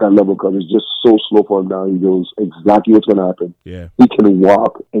at that level because it's just so slow for him now. He knows exactly what's going to happen. Yeah, he can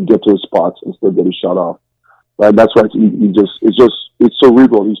walk and get to his spots and still get his shot off. And that's why it's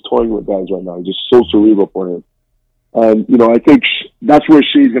cerebral. He's toying with guys right now. It's just so cerebral for him. And you know, I think that's where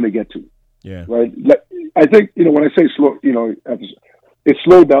Shea's going to get to. Yeah, right. I think, you know, when I say slow, you know, it's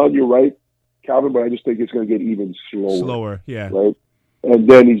slowed down. You're right, Calvin, but I just think it's going to get even slower. Yeah. Right. And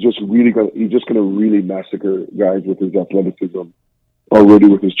then he's just going to really massacre guys with his athleticism already,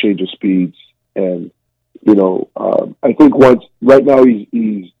 with his change of speeds. And, you know, I think right now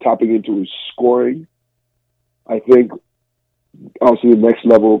he's tapping into his scoring. I think obviously the next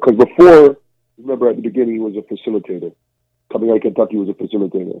level, because before, remember at the beginning, he was a facilitator. Coming out of Kentucky, he was a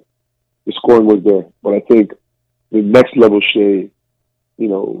facilitator. The scoring was there. But I think the next level Shea, you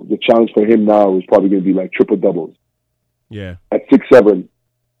know, the challenge for him now is probably going to be like triple doubles. Yeah. At 6'7",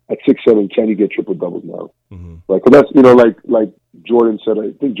 can he get triple doubles now? Mm-hmm. Like, but that's, you know, like Jordan said.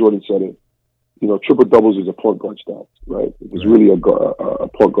 I think Jordan said it. You know, triple doubles is a point guard stat, right? It's really a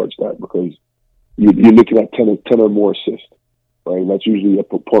point guard stat because you're looking at 10 or more assists, right? That's usually a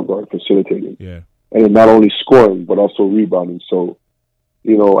point guard facilitating. Yeah. And then not only scoring but also rebounding. So,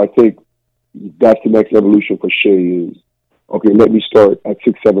 you know, I think that's the next evolution for Shea is, okay, let me start at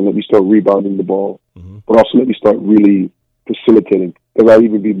 6'7", let me start rebounding the ball, but also let me start really facilitating, because I'll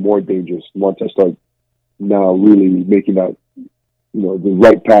even be more dangerous once I start now really making that, the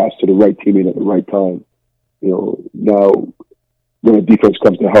right pass to the right teammate at the right time. Now when a defense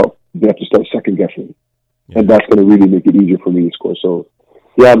comes to help, they have to start second guessing. Yeah. And that's going to really make it easier for me to score. So,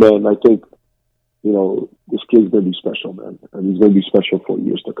 yeah, man, I think, this kid's going to be special, man. And he's going to be special for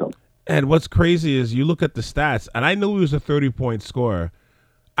years to come. And what's crazy is you look at the stats, and I knew he was a 30-point scorer.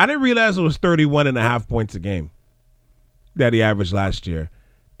 I didn't realize it was 31.5 points a game that he averaged last year.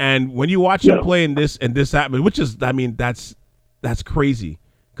 And when you watch him play in this atmosphere, which is, that's crazy.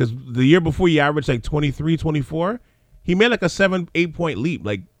 Because the year before he averaged like 23, 24, he made like a 7-8 point leap,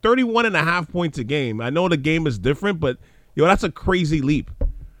 like 31.5 points a game. I know the game is different, but that's a crazy leap.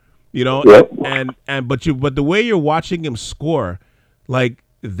 Yep. But the way you're watching him score, like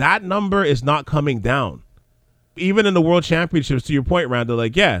that number is not coming down. Even in the World Championships, to your point, Randall, I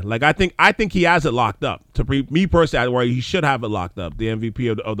think he has it locked up. Me personally, where he should have it locked up, the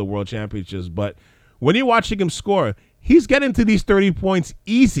MVP of the World Championships. But when you're watching him score, he's getting to these 30 points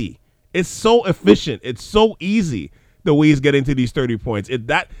easy. It's so efficient. It's so easy the way he's getting to these 30 points.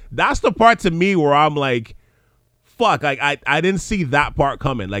 That's the part to me where I'm like, fuck, I didn't see that part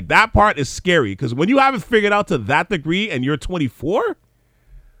coming. Like, that part is scary because when you have it figured out to that degree and you're 24,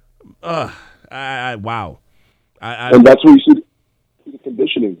 wow. And that's where you see the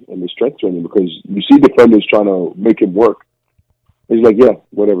conditioning and the strength training, because you see defenders trying to make him work. He's like, yeah,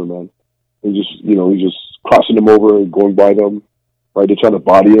 whatever, man. He's just crossing them over and going by them, right? They're trying to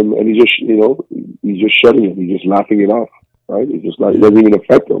body him, and he's just shutting it. He's just laughing it off, right? It's just not, it doesn't even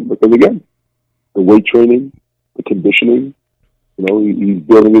affect him, because again, the weight training, the conditioning, he's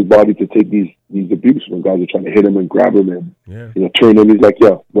building his body to take these abuse when guys are trying to hit him and grab him and turn him. He's like,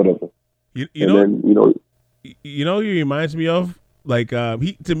 yeah, whatever. You know who he reminds me of? Like,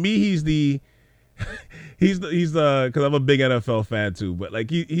 he's the because I'm a big NFL fan too, but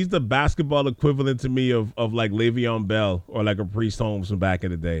like he's the basketball equivalent to me of like Le'Veon Bell or like a Priest Holmes from back in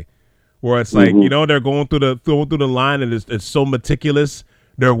the day, where it's like they're going through the line and it's so meticulous.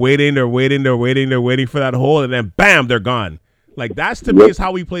 They're waiting for that hole, and then bam, they're gone. Like that's to me is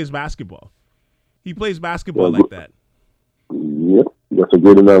how he plays basketball. He plays basketball like that. Yep. That's a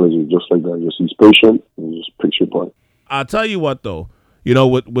good analogy, just like that. Just he's patient and just picture play. I'll tell you what, though.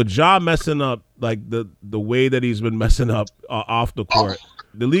 With Ja messing up, like the way that he's been messing up off the court,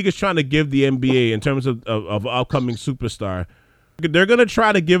 the league is trying to give the NBA, in terms of upcoming superstar, they're going to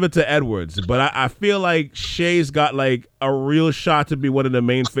try to give it to Edwards. But I feel like Shea's got like a real shot to be one of the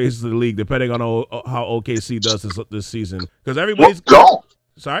main faces of the league, depending on how OKC does this season. Because everybody's...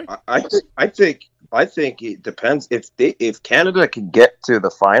 Sorry? I think it depends. If Canada can get to the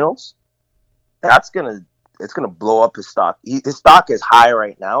finals, it's gonna blow up his stock. His stock is high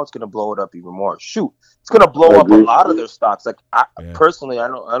right now. It's gonna blow it up even more. Shoot, it's gonna blow up a lot of their stocks. Like personally, I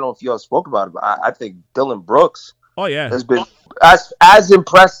don't know if you all spoke about it, but I think Dylan Brooks, has been as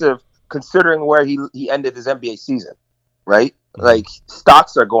impressive considering where he ended his NBA season. Right, like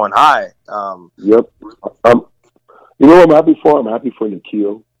stocks are going high. Yep. You know what I'm happy for? I'm happy for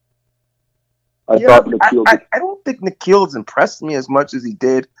Nikhil. I don't think Nikhil's impressed me as much as he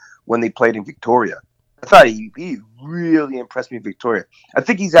did when they played in Victoria. I thought he really impressed me in Victoria. I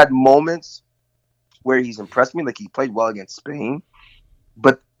think he's had moments where he's impressed me, like he played well against Spain.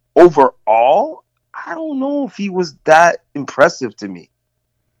 But overall, I don't know if he was that impressive to me.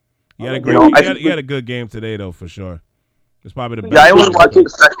 He had a good game today, though, for sure. It's probably the best. Yeah, I only watched the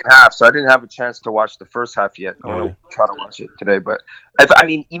second half, so I didn't have a chance to watch the first half yet. I'm going to try to watch it today. But, I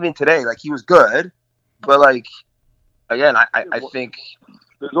mean, even today, like, he was good. But, like, again, I think...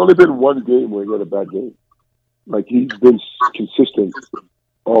 There's only been one game where he had a bad game. Like, he's been consistent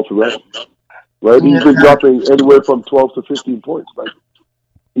all throughout. Right? He's been dropping anywhere from 12 to 15 points. Like,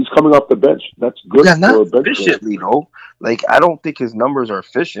 he's coming off the bench. That's good. Yeah, not efficiently, though. Like, I don't think his numbers are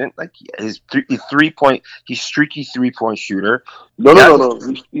efficient. Like, his he's streaky 3-point shooter. No.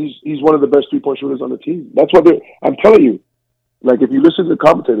 He's one of the best 3-point shooters on the team. That's what I'm telling you. Like, if you listen to the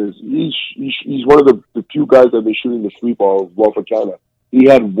commentators, he's one of the few guys that have been shooting the 3-ball well for Canada. He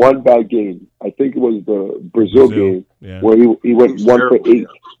had one bad game. I think it was the Brazil game where he went 1 for 8.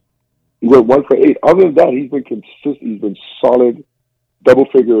 He went 1 for 8. Other than that, he's been consistent. He's been solid, double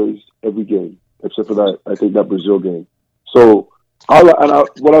figures every game, except for that. I think that Brazil game. So, what I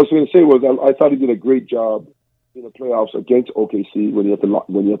was going to say was I thought he did a great job in the playoffs against OKC when he had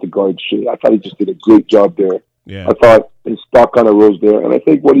to guard Shea. I thought he just did a great job there. Yeah. I thought his stock kind of rose there, and I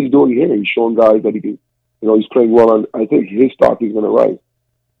think what he's doing here, he's showing guys that he can. He's playing well, and I think his stock is going to rise.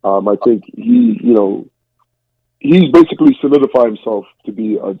 I think he's basically solidified himself to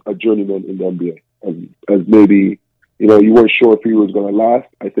be a journeyman in the NBA. As maybe, you weren't sure if he was going to last.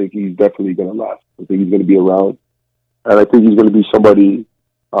 I think he's definitely going to last. I think he's going to be around. And I think he's going to be somebody,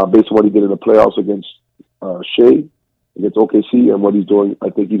 based on what he did in the playoffs against Shea, against OKC, and what he's doing. I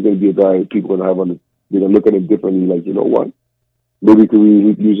think he's going to be a guy people are going to have they're going to look at him differently, like, you know what? Maybe we could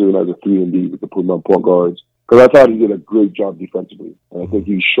use him as a 3-and-D. We could put him on point guards. Because I thought he did a great job defensively. And I think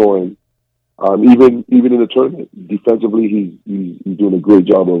he's showing, even in the tournament, defensively, he's doing a great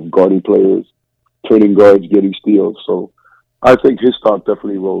job of guarding players, turning guards, getting steals. So I think his stock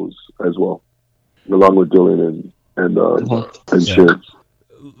definitely rose as well, along with Dylan and Shea.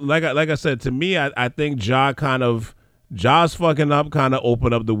 Like I said, to me, I think Ja's fucking up kind of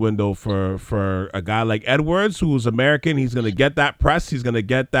opened up the window for a guy like Edwards, who's American. He's going to get that press. He's going to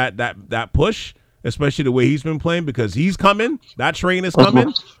get that push, especially the way he's been playing, because he's coming. That train is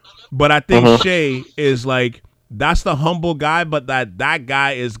coming. But I think Shea is like, that's the humble guy, but that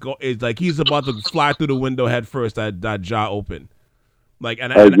guy is like, he's about to fly through the window head first, that Ja open. Like,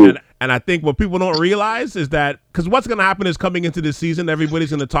 and I think what people don't realize is that, because what's going to happen is, coming into this season, everybody's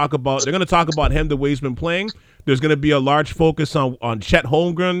going to talk about him the way he's been playing. There's going to be a large focus on Chet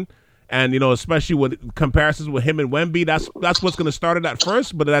Holmgren, and especially with comparisons with him and Wemby. That's what's going to start it at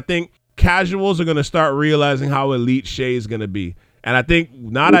first. But I think casuals are going to start realizing how elite Shea is going to be. And I think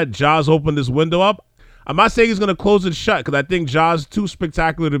now that Ja's opened this window up, I'm not saying he's going to close it shut, because I think Ja's too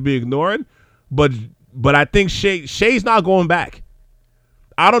spectacular to be ignored. But I think Shea's not going back.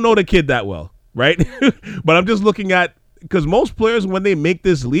 I don't know the kid that well, right? But I'm just looking at, because most players, when they make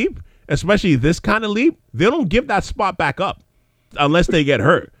this leap, especially this kind of leap, they don't give that spot back up unless they get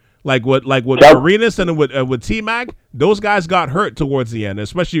hurt. Like with Arenas and with T-Mac, those guys got hurt towards the end,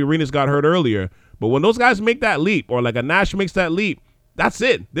 especially Arenas got hurt earlier. But when those guys make that leap, or like a Nash makes that leap, that's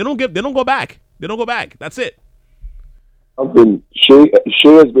it. They don't go back. They don't go back. That's it. Shea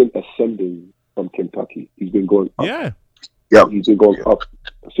has been ascending from Kentucky. He's been going up. Yeah, he's been going up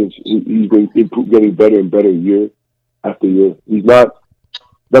since he's been getting better and better year after year. He's not.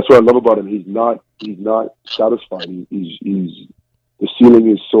 That's what I love about him. He's not satisfied. He's the ceiling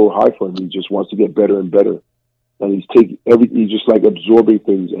is so high for him. He just wants to get better and better, and he's taking everything. He's just like absorbing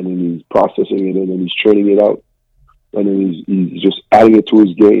things, and then he's processing it, and then he's churning it out, and then he's just adding it to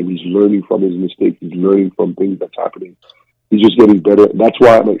his game. He's learning from his mistakes. He's learning from things that's happening. He's just getting better. And that's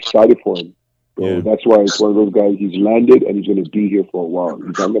why I'm excited for him. So that's why it's one of those guys. He's landed, and he's going to be here for a while.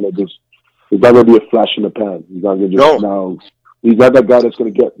 He's not going to be a flash in the pan. He's not going to just now. He's not that guy that's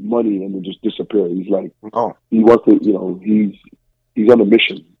going to get money and then just disappear. He's like, he wants to, he's on a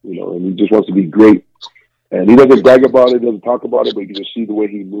mission, and he just wants to be great. And he doesn't brag about it, doesn't talk about it, but you can just see the way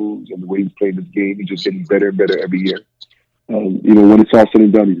he moves and the way he's playing this game. He's just getting better and better every year. And when it's all said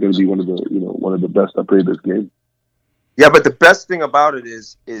and done, he's going to be one of the best that play this game. Yeah, but the best thing about it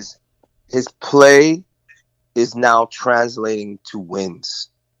is his play is now translating to wins.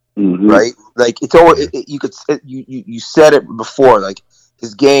 Mm-hmm. Right, like it's all you said it before. Like,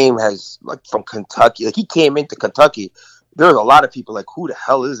 his game has, like, from Kentucky. Like, he came into Kentucky. There was a lot of people like, who the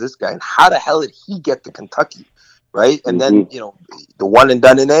hell is this guy, and how the hell did he get to Kentucky, right? And then the one and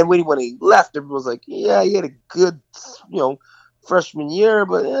done. And then when he left, everyone was like, yeah, he had a good freshman year,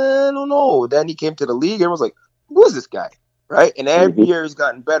 but I don't know. Then he came to the league, and everyone was like, who is this guy, right? And every year he's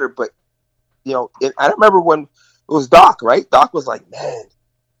gotten better. But I remember when it was Doc, right? Doc was like, man,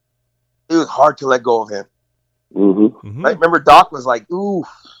 it was hard to let go of him. Mm-hmm. Right? Remember, Doc was like, ooh,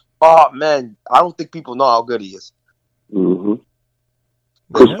 oh, man, I don't think people know how good he is. Mm-hmm.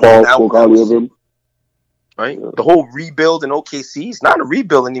 Chris Paul spoke highly of him. Right? Yeah. The whole rebuild in OKC, it's not a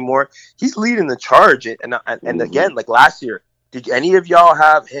rebuild anymore. He's leading the charge. And again, like last year, did any of y'all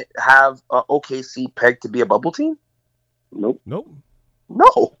have OKC pegged to be a bubble team? Nope.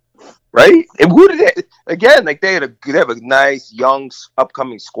 No. Right? And who did they, again, like they have a nice, young,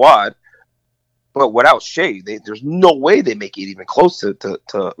 upcoming squad. But without Shea, there's no way they make it even close to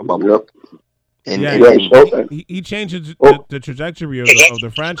a bubble. Yep. He changed the trajectory of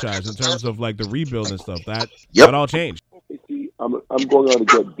the franchise in terms of, like, the rebuild and stuff. That all changed. I'm going out to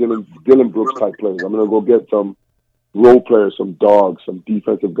get Dylan Brooks type players. I'm going to go get some role players, some dogs, some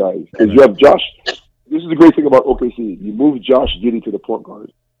defensive guys. Because you have Josh. This is the great thing about OKC. You move Josh Giddey to the point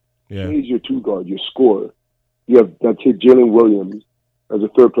guard. Yeah. He's your two guard, your scorer. You have Jalen Williams as a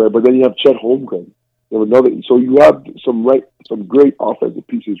third player, but then you have Chet Holmgren. You have another. So you have some great offensive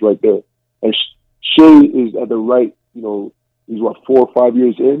pieces right there. And Shea is at the right. He's 4 or 5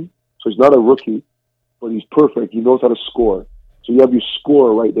 years in, so he's not a rookie, but he's perfect. He knows how to score. So you have your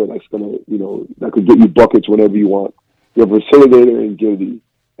scorer right there that's gonna, that could get you buckets whenever you want. You have a facilitator in Gildy,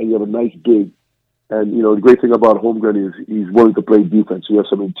 and you have a nice big. And, you know, the great thing about Holmgren is he's willing to play defense. He has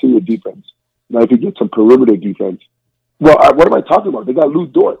some interior defense. Now, if you get some perimeter defense, well, what am I talking about? They got Lou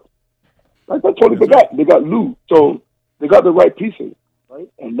Dort. I totally forgot. They got Lou. So they got the right pieces, right?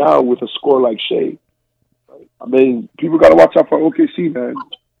 And now with a score like Shea, right? I mean, people got to watch out for OKC, man.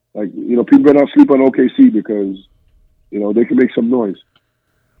 Like, you know, people better not sleep on OKC because, you know, they can make some noise.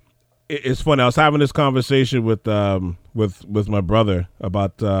 It's funny. I was having this conversation with my brother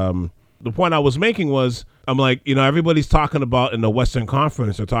about the point I was making was, I'm like, you know, everybody's talking about in the Western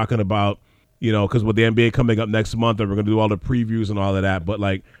Conference, they're talking about, you know, because with the NBA coming up next month, and we're going to do all the previews and all of that. But,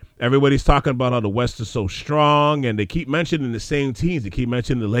 like, everybody's talking about how the West is so strong, and they keep mentioning the same teams. They keep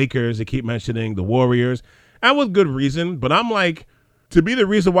mentioning the Lakers. They keep mentioning the Warriors, and with good reason. But I'm like, to be the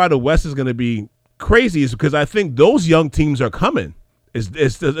reason why the West is going to be crazy is because I think those young teams are coming.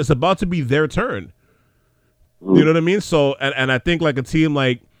 It's about to be their turn. You know what I mean? So, and I think like a team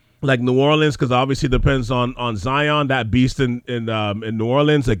like New Orleans, because obviously it depends on Zion, that beast in New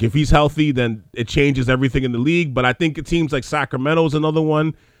Orleans. Like if he's healthy, then it changes everything in the league. But I think teams like Sacramento is another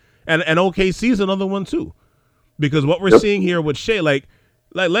one, and OKC is another one too, because what we're seeing here with Shea, like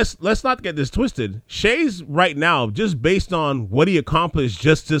let's not get this twisted. Shea's right now, just based on what he accomplished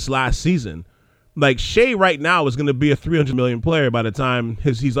just this last season, like Shea right now is going to be a $300 million player by the time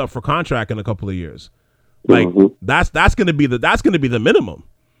he's up for contract in a couple of years. Like that's going to be the minimum.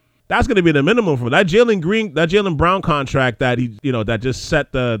 That's going to be the minimum for that Jalen Brown contract that that just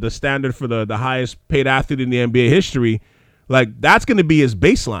set the standard for the highest paid athlete in the NBA history. Like that's going to be his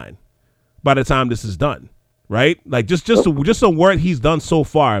baseline by the time this is done, right? Like just the work he's done so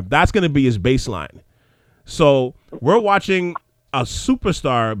far, that's going to be his baseline. So we're watching a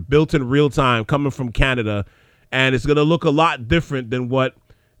superstar built in real time coming from Canada, and it's going to look a lot different than what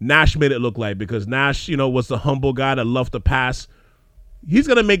Nash made it look like, because Nash, was the humble guy that loved to pass. He's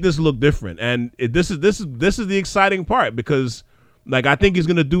going to make this look different, and this is the exciting part, because like I think he's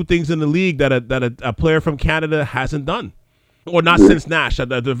going to do things in the league that a player from Canada hasn't done, or not since Nash. At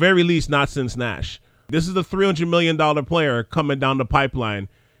the very least, not since Nash. This is the $300 million player coming down the pipeline,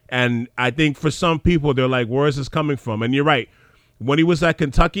 and I think for some people they're like, where is this coming from? And you're right. When he was at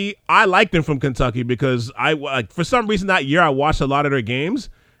Kentucky, I liked him from Kentucky because for some reason that year I watched a lot of their games.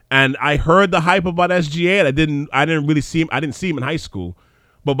 And I heard the hype about SGA, and I didn't really see him. I didn't see him in high school,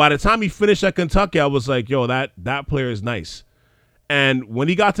 but by the time he finished at Kentucky, I was like, "Yo, that player is nice." And when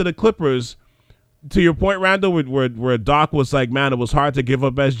he got to the Clippers, to your point, Randall, where Doc was like, "Man, it was hard to give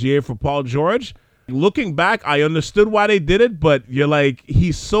up SGA for Paul George." Looking back, I understood why they did it, but you're like,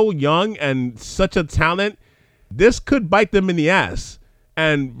 he's so young and such a talent. This could bite them in the ass.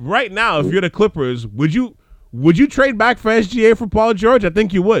 And right now, if you're the Clippers, would you trade back for SGA for Paul George? I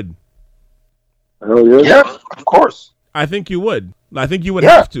think you would. Hell yeah. Yeah, of course. I think you would. I think you would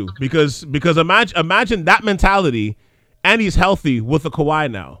have to, because imagine that mentality, and he's healthy with the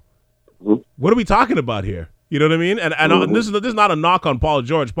Kawhi now. What are we talking about here? You know what I mean? And this is not a knock on Paul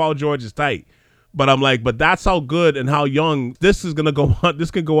George. Paul George is tight, but I'm like, but that's how good and how young this is gonna go on.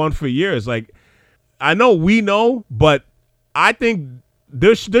 This can go on for years. Like, I know we know, but I think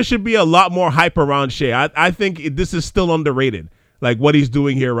there should be a lot more hype around Shea. I think this is still underrated, like what he's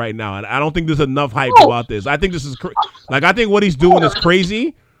doing here right now. And I don't think there's enough hype about this. I think this is I think what he's doing is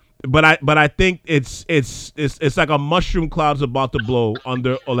crazy, but I think it's like a mushroom cloud's about to blow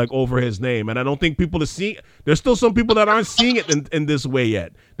over his name. And I don't think people are seeing. There's still some people that aren't seeing it in this way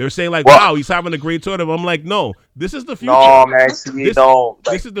yet. They're saying like, wow, he's having a great tournament. I'm like, no, this is the future. No, man, this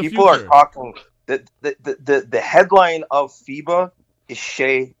is the people future. Are talking. The headline of FIBA is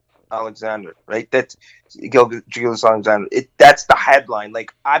Shea Alexander, right? That's Gilgeous Alexander. That's the headline.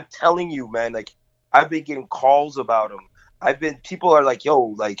 Like, I'm telling you, man, like, I've been getting calls about him. People are like, yo,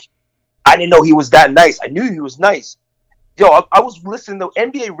 like, I didn't know he was that nice. I knew he was nice. Yo, I was listening to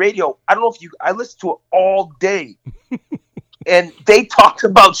NBA radio. I don't know if I listened to it all day. And they talked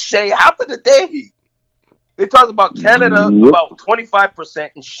about Shea half of the day. They talked about Canada about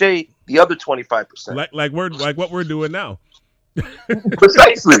 25% and Shea the other 25%. Like what we're doing now.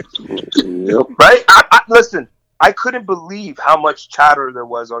 Precisely. Right? Listen, I couldn't believe how much chatter there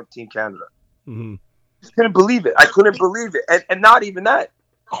was on Team Canada. Mm-hmm. Couldn't believe it. I couldn't believe it. And not even that.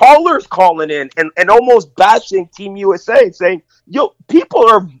 Callers calling in and almost bashing Team USA, saying, yo, people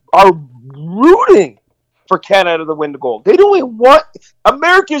are rooting for Canada to win the gold. They don't even want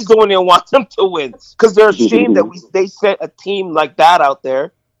Americans don't even want them to win because they're ashamed that they sent a team like that out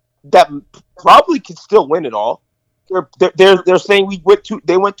there that probably could still win it all. They're saying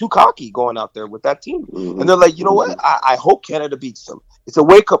they went too cocky going out there with that team, and they're like, you know what? I hope Canada beats them. It's a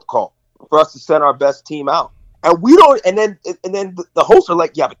wake up call for us to send our best team out, And we don't. And then the hosts are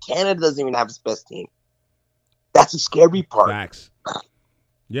like, yeah, but Canada doesn't even have its best team. That's the scary part. Facts.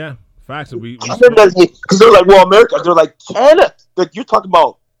 Yeah, facts. Canada doesn't, because they're like, well, America. They're like Canada. Like you're talking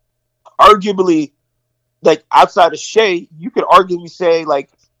about, arguably, like outside of Shea, you could arguably say like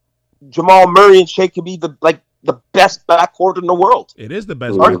Jamal Murray and Shea could be the best backcourt in the world. It is the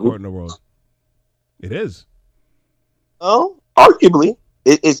best backcourt in the world. It is. Oh, arguably,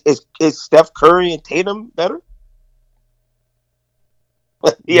 is Steph Curry and Tatum better?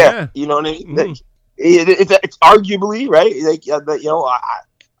 Yeah, you know what I mean. Mm-hmm. It's arguably right. Like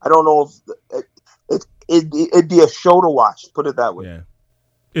I don't know if it'd be a show to watch. Put it that way. Yeah.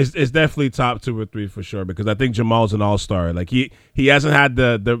 It's definitely top 2 or 3 for sure, because I think Jamal's an all-star. Like he hasn't had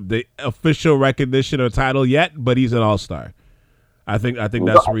the official recognition or title yet, but he's an all-star. I think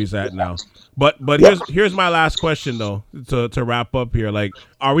that's where he's at now. But here's my last question though, to wrap up here. Like,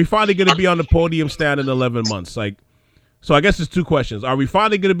 are we finally going to be on the podium stand in 11 months? Like, so I guess it's 2 questions. Are we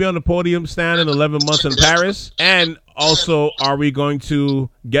finally going to be on the podium stand in 11 months in Paris? And also, are we going to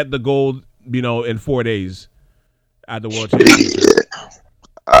get the gold, in 4 days at the World Championship?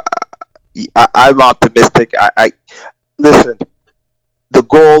 I'm optimistic. I listen. The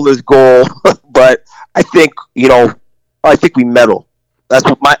goal is goal, but I think we medal. That's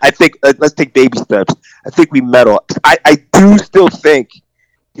what I think. Let's take baby steps. I think we medal. I do still think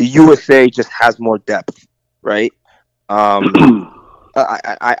the USA just has more depth, right?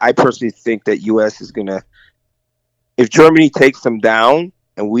 I personally think that US is gonna. If Germany takes them down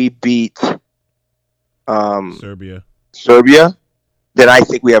and we beat Serbia, then I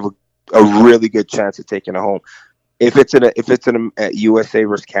think we have a really good chance of taking it home. If it's in a USA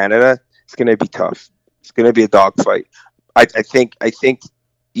versus Canada, it's going to be tough. It's going to be a dogfight. I think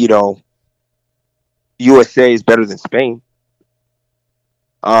USA is better than Spain.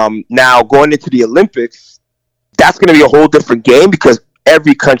 Now going into the Olympics, that's going to be a whole different game because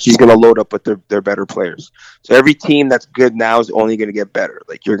every country is going to load up with their better players. So every team that's good now is only going to get better.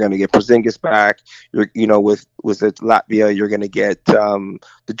 Like you're going to get Porzingis back. With Latvia, you're going to get the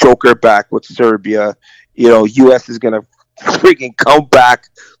Joker back with Serbia. US is going to freaking come back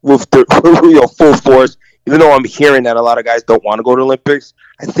with full force. Even though I'm hearing that a lot of guys don't want to go to Olympics,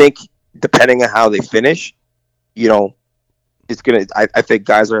 I think depending on how they finish, it's gonna. I think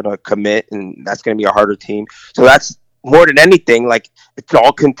guys are going to commit, and that's going to be a harder team. So that's. More than anything, like it's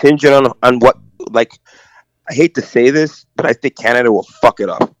all contingent on what. Like, I hate to say this, but I think Canada will fuck it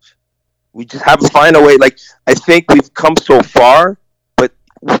up. We just have to find a way. Like, I think we've come so far, but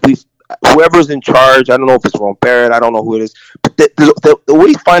whoever's in charge, I don't know if it's Ron Barrett, I don't know who it is, but they'll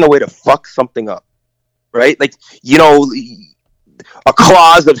always find a way to fuck something up, right? Like, a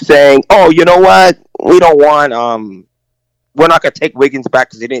clause of saying, "Oh, you know what? We don't want. We're not gonna take Wiggins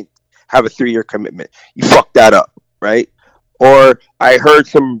back because they didn't have a 3-year commitment." You fucked that up. Right? Or I heard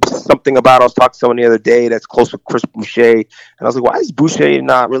something about, I was talking to someone the other day that's close with Chris Boucher, and I was like, why is Boucher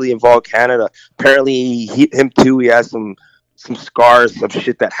not really involved in Canada? Apparently, him too, he has some scars of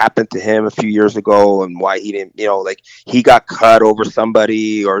shit that happened to him a few years ago, and why he didn't, like he got cut over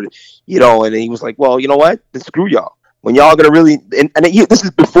somebody, or, and he was like, well, you know what? Then screw y'all. When y'all gonna really, this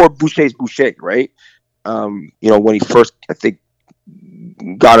is before Boucher's Boucher, right? When he first, I think,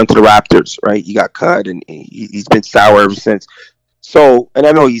 got into the Raptors, right? He got cut, and he's been sour ever since. So, and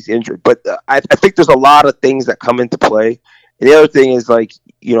I know he's injured, but I think there's a lot of things that come into play. And the other thing is, like,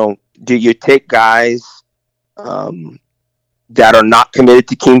 do you take guys that are not committed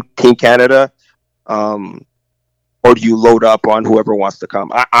to Team Canada, or do you load up on whoever wants to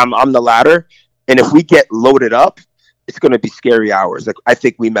come? I'm the latter, and if we get loaded up, it's going to be scary hours. Like, I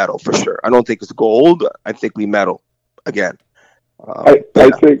think we medal for sure. I don't think it's gold. I think we medal again. I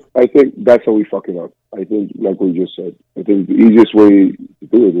think that's how we fuck it up. I think, like we just said, I think the easiest way to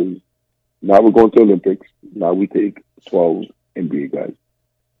do it is now we're going to Olympics. Now we take 12 NBA guys.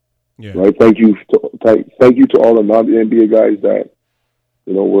 Yeah. Right. Thank you to all the non-NBA guys that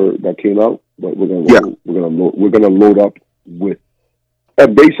that came out. But we're gonna load up with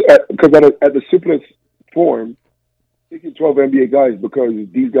because at the simplest form, taking 12 NBA guys because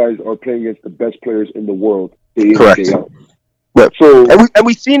these guys are playing against the best players in the world day in and day out. But, so and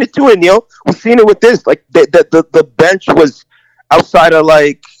we've seen it too, Neil. We've seen it with this. Like the bench was outside of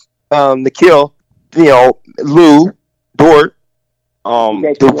like Nikhil, Lou, Dort.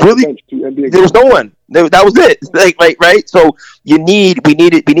 There was no one. That was it. Like right. So we need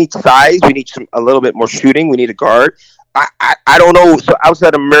size. We need a little bit more shooting. We need a guard. I don't know. So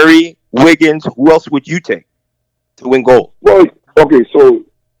outside of Murray, Wiggins, who else would you take to win gold? Well, okay, so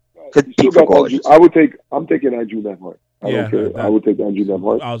I'm taking Andrew Nemhart. I don't care. I would take Andrew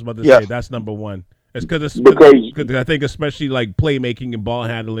Nemhart. I was about to say that's number one. It's because because I think especially like playmaking and ball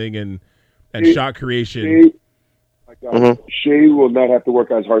handling and shot creation. Shea will not have to work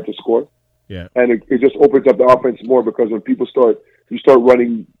as hard to score. Yeah, and it just opens up the offense more because when people start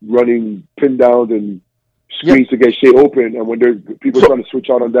running pin downs and screens to get Shea open, and when people trying to switch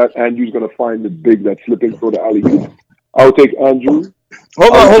out on that, Andrew's going to find the big that's slipping through the alley. I'll take Andrew.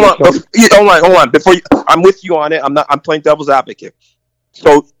 Hold on. Before I'm with you on it. I'm playing devil's advocate.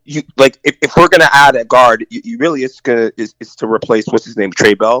 So you like if we're gonna add a guard, you really it's to replace what's his name,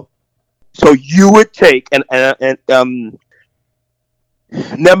 Trey Bell. So you would take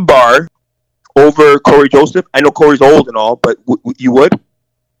Nembar over Corey Joseph. I know Corey's old and all, but you would?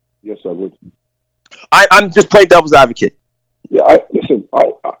 Yes, I would. I'm just playing devil's advocate. Yeah, listen.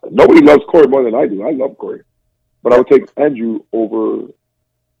 Nobody loves Corey more than I do. I love Corey, but I would take Andrew over.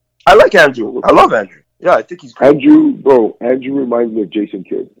 I like Andrew. I love Andrew. Yeah, I think he's great. Andrew reminds me of Jason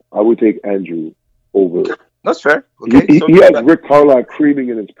Kidd. I would take Andrew over. That's fair. Okay, he has Rick Carlisle creaming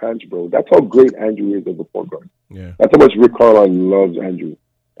in his pants, bro. That's how great Andrew is as a point guard. Yeah, that's how much Rick Carlisle loves Andrew,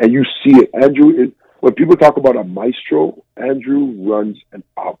 and you see it. Andrew is when people talk about a maestro. Andrew runs an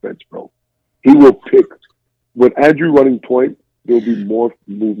offense, bro. He will pick with Andrew running point. There will be more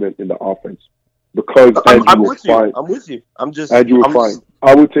movement in the offense because Andrew will find. I'm with you. Andrew will find.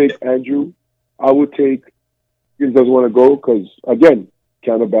 I would take Andrew. I would take. He doesn't want to go because again,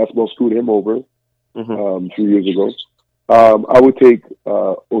 Canada basketball screwed him over 2 years ago. I would take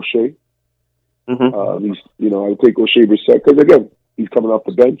O'Shea. I would take O'Shea Brissett because again, he's coming off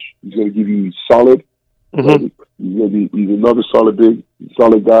the bench. He's going to give you solid. He's another solid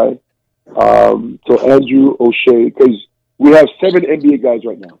guy. So Andrew, O'Shea, because we have 7 NBA guys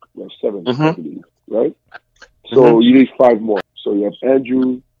right now. We have 7, I believe, right? So you need 5 more. So you have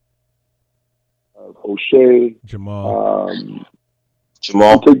Andrew, O'Shea, Jamal.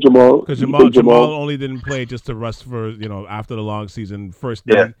 Take Jamal. Because Jamal only didn't play just to rest for, after the long season. First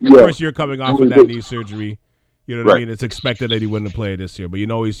year coming off of that knee surgery. You know what I mean? It's expected that he wouldn't play this year, but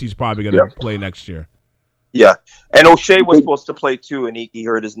he's probably going to play next year. Yeah, and O'Shea was supposed to play too, and he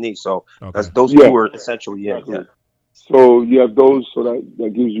hurt his knee. So those two were essentially Yeah. So you have those. So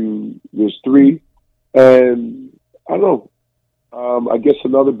that gives you there's 3, and I don't know. I guess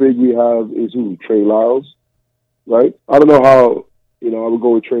another big we have is Trey Lyles, right? I don't know how I would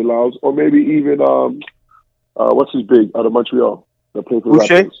go with Trey Lyles, or maybe even what's his big out of Montreal that played for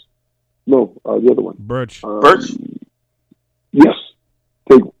O'Shea? Raptors? No, the other one. Birch. Yes.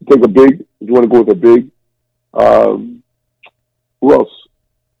 Take a big. If you want to go with a big. Who else?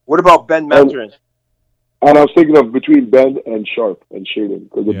 What about Ben Mathurin? And I was thinking of between Ben and Sharp and Shaden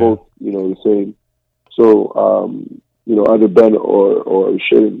because they're both the same. So either Ben or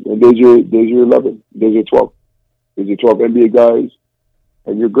Shaden, and there's your 11. There's your 12. There's your 12 NBA guys,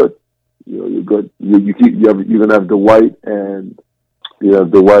 and you're good. You're good. You're gonna have Dwight and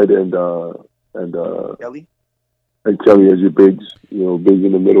Kelly. And Kelly as your bigs, bigs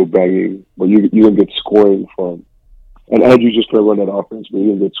in the middle banging. But you're going to get scoring from, and Andrew's just going to run that offense, but you're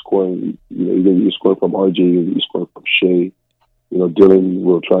going to get scoring, you're going to get scoring from RJ, you're going to get scoring from Shea. Dylan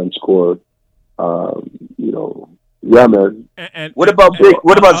will try and score. Yeah, man. And what about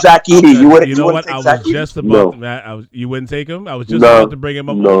Zach Edey? You know what? I was just about that. You wouldn't take him? I was just about to bring him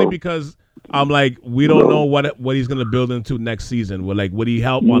up only because I'm like, we don't know what he's going to build into next season. Would he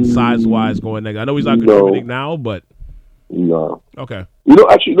help on size-wise going next? I know he's not contributing now, but... No. Okay.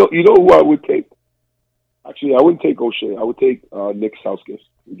 Actually, who I would take? Actually, I wouldn't take O'Shea. I would take Nick Sauskas.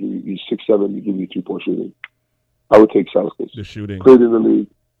 He's 6'7", he give you 3-point shooting. I would take Sauskas. The shooting. Played in the league.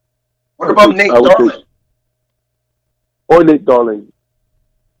 What about Nate Darling? Or Nate Darling.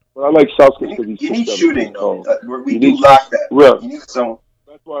 But I like Sauskas because he's 6'7". You need shooting, though. We do lack that. Yeah. You need someone.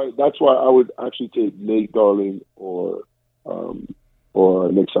 That's why I would actually take Nate Darling or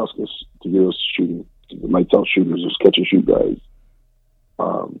Nick Sauskas to give us shooting. Lights out shooters, just catch and shoot guys.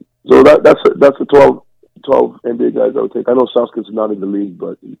 So that's the 12 NBA guys I would take. I know Sauskas is not in the league,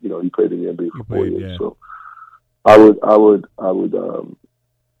 but he played in the NBA for 4 years. Yeah. So I would.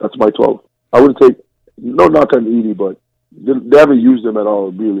 That's my 12. I wouldn't take no knock on Edey, but they haven't used him at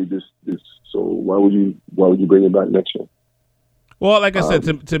all really. This. So why would you bring him back next year? Well, like I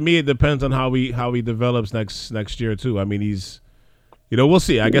said, to me it depends on how he develops next year too. I mean he's. We'll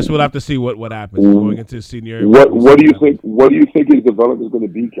see. I guess we'll have to see what happens going into senior. What do you think? What do you think his development is going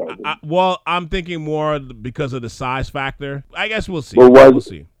to be, Calvin? Well, I'm thinking more because of the size factor. I guess we'll see. But we'll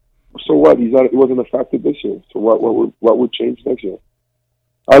see. So what? He wasn't a factor this year. So what would change next year?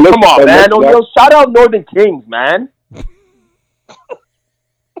 Come on, man! Shout out Northern Kings, man.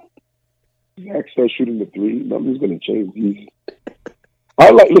 Zach starts shooting the 3. Nothing's going to change. I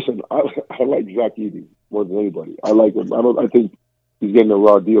like Zach Edey more than anybody. I like him. I think he's getting a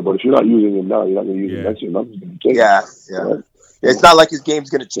raw deal, but if you're not using him now, you're not going to use him next year. Nothing's going to change. Yeah. Right? It's not like his game's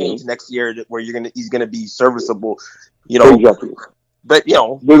going to change next year where he's going to be serviceable, you know. Exactly. But, you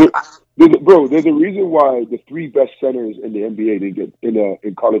know. There's a reason why the three best centers in the NBA didn't get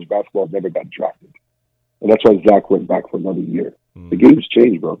in college basketball never got drafted. And that's why Zach went back for another year. The game's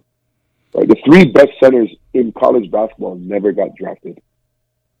changed, bro. Right? The three best centers in college basketball never got drafted.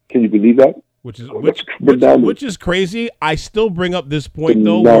 Can you believe that? Which is crazy. I still bring up this point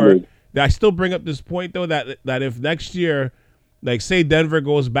though, that if next year, like say Denver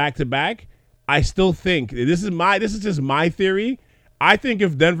goes back to back, I still think this is just my theory. I think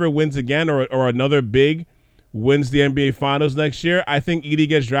if Denver wins again or another big wins the NBA Finals next year, I think Edey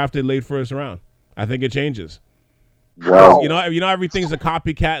gets drafted late first round. I think it changes. Wow. You know everything's a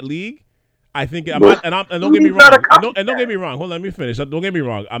copycat league. I think don't get me wrong. Don't get me wrong. Hold on, let me finish. Don't get me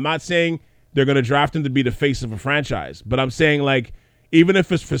wrong. I'm not saying they're going to draft him to be the face of a franchise, but I'm saying like even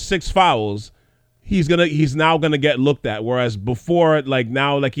if it's for 6 fouls, he's now gonna get looked at. Whereas before, like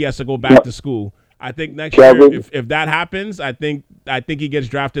now, like he has to go back to school. I think next year, if that happens, I think he gets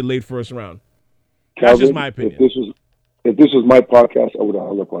drafted late first round. That's just my opinion. If this was my podcast, I would have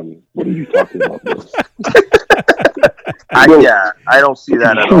hung up on you. What are you talking about, bro? I don't see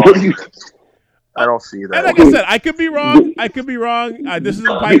that at all. I don't see that. And like I said, I could be wrong. This is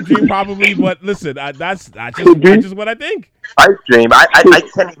a pipe dream probably, but listen, that's just what I think. Pipe dream. I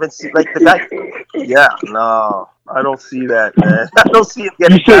can't even see like the guy. Yeah, no, I don't see that, man. I don't see it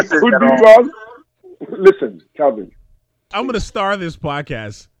getting drafted at all. Wrong? Listen, Calvin. I'm gonna star this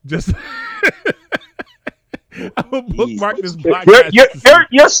podcast. Just I'm gonna bookmark this podcast.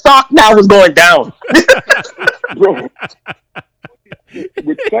 Your stock now is going down, bro.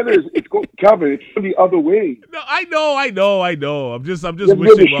 With centers, Calvin, it's the other way. No, I know. I'm just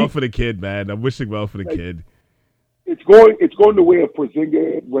wishing well for the kid, man. I'm wishing well for the kid. It's going the way of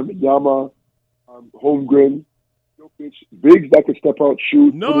Porzingis, Wembanyama, Holmgren, bigs that can step out,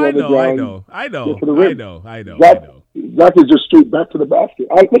 shoot. No, I know. Zach is just straight back to the basket.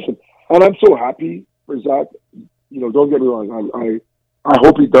 Listen, and I'm so happy for Zach. You know, don't get me wrong. I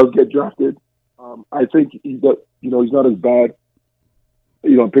hope he does get drafted. I think he's not as bad,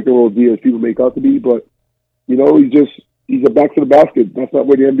 pick and roll D as people make out to be, but he's a back to the basket. That's not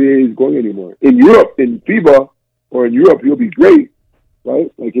where the NBA is going anymore. In Europe, in FIBA or in Europe, he'll be great,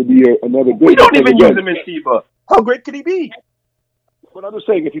 right? Like he'll be another big. We don't even use him in FIBA. How great could he be? But I'm just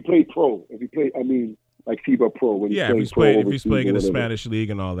saying, if he played pro, like FIBA Pro, when if he's playing in the Spanish league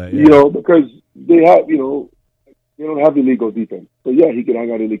and all that, because they have, they don't have the legal defense. So yeah, he could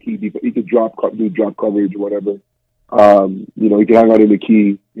hang out in the key defense. He could do drop coverage or whatever. He can hang out in the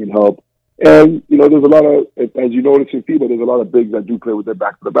key and help. And there's a lot of, as you notice in FIBA, there's a lot of bigs that do play with their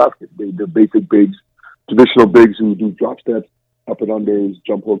back to the basket. They're basic bigs, traditional bigs who do drop steps, up and unders,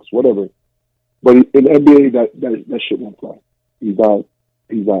 jump hooks, whatever. But in the NBA, that shit won't fly. He's not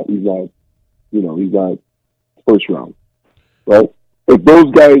first round, right?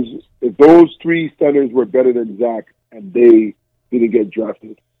 If those three centers were better than Zach and they didn't get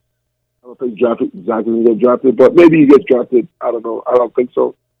drafted, I don't think Zach didn't get drafted, but maybe he gets drafted. I don't know. I don't think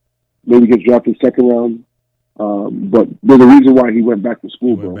so. Maybe he gets drafted second round. But there's a reason why he went back to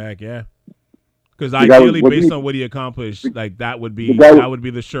school, bro. Back, yeah. Because ideally, based on what he accomplished, like that would be the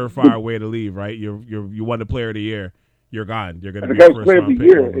surefire way to leave, right? You won the Player of the Year, you're gone. You're going to be the first Player of the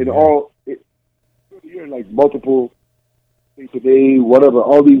Year, like multiple today, whatever.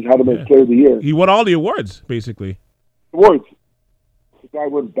 All these had him as Player of the Year. He won all the awards, basically. Awards. The guy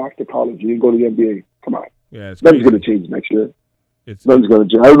went back to college. He didn't go to the NBA. Come on. Yeah, it's nothing's going to change next year. Nothing's going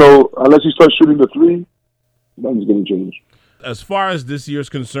to change. I don't know. Unless you start shooting the three, nothing's going to change. As far as this year's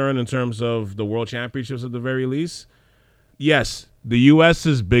concerned in terms of the World Championships at the very least, yes, the U.S.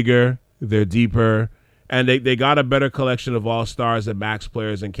 is bigger, they're deeper, and they got a better collection of all-stars and max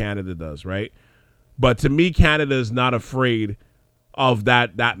players than Canada does, right? But to me, Canada is not afraid of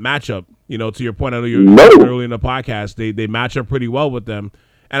that matchup. To your point, I know you earlier in the podcast, they match up pretty well with them.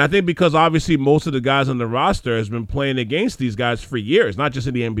 And I think because obviously most of the guys on the roster has been playing against these guys for years, not just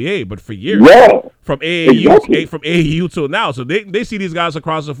in the NBA, but for years. Yeah. From AAU till now. So they see these guys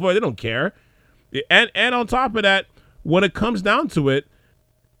across the floor. They don't care. And on top of that, when it comes down to it,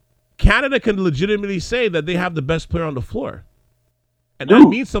 Canada can legitimately say that they have the best player on the floor. And that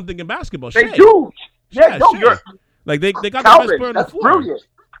means something in basketball. They do. Yeah, like they got Calvin, the best player on the floor. Brilliant.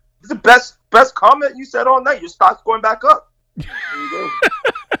 It's the best comment you said all night. Your stock's going back up. There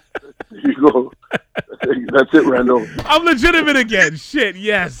you go. That's it, Randall. I'm legitimate again. Shit,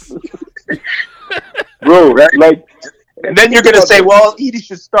 yes. Bro, And then you're gonna say, "Well, Edie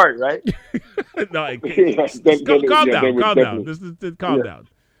should start, right?" No, calm down. Calm down.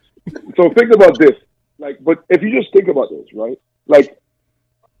 So think about this, like, but if you just think about this, right? Like,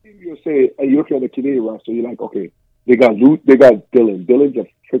 you say, you look at the Canadian roster, you're like, okay, they got Dylan. Dylan's a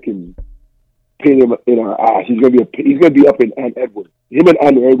freaking pain in our ass. He's gonna be up in Ant Edwards. Him and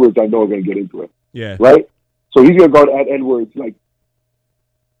Ant Edwards, I know, are gonna get into it. Yeah. Right. So he's gonna guard Ant Edwards. Like,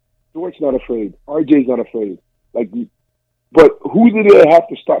 Dort's not afraid. RJ's not afraid. Like, but who do they have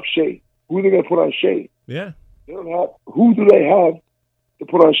to stop Shea? Who are they gonna put on Shea? Yeah. They don't have. Who do they have to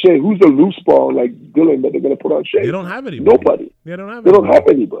put on Shea? Who's the loose ball like Dylan that they're gonna put on Shea? They don't have anybody. Nobody. They don't have. They don't have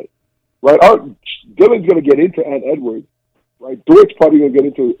anybody. Right. Dylan's gonna get into Ant Edwards. Right. Dort's probably gonna get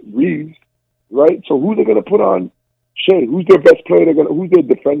into Reeves. Right. So who they gonna put on Shea? Who's their best player? Who's their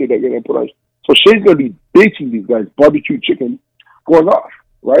defender they're gonna put on? So Shea's gonna be baking these guys, barbecue chicken, going off.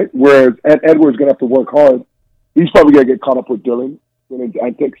 Right. Whereas Ant Edwards gonna have to work hard. He's probably gonna get caught up with Dylan in his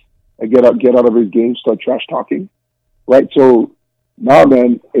antics and get out of his game, start trash talking. Right. So now,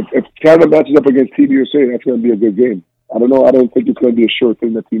 man, if Canada matches up against Team USA, that's gonna be a good game. I don't know. I don't think it's gonna be a sure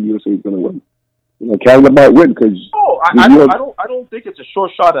thing that Team USA is gonna win. You know, Canada might win because. No, I don't think it's a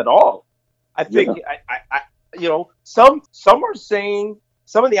short shot at all. I think some are saying,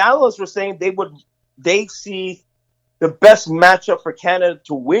 some of the analysts were saying they see the best matchup for Canada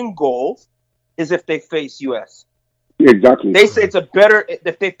to win gold is if they face US. Exactly. They say it's a better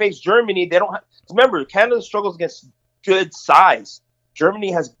if they face Germany. They don't remember Canada struggles against good size.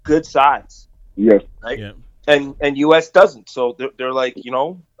 Germany has good size. Yes. Right. Yeah. And US doesn't. So they're like,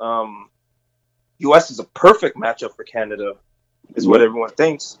 US is a perfect matchup for Canada, is what everyone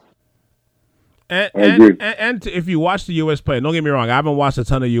thinks. And if you watch the U.S. play, don't get me wrong, I haven't watched a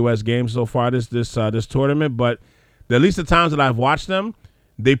ton of U.S. games so far this tournament, but at least the times that I've watched them,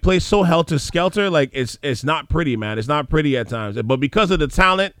 they play so helter-skelter, like it's not pretty, man. It's not pretty at times. But because of the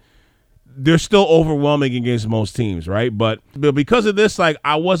talent, they're still overwhelming against most teams, right? But because of this, like,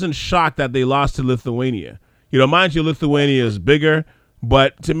 I wasn't shocked that they lost to Lithuania. You know, mind you, Lithuania is bigger,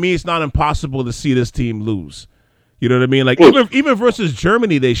 but to me, it's not impossible to see this team lose. You know what I mean? Like even versus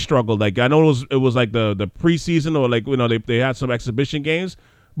Germany, they struggled. Like I know it was like the preseason or like they had some exhibition games,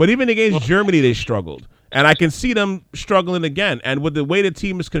 but even against Germany they struggled. And I can see them struggling again. And with the way the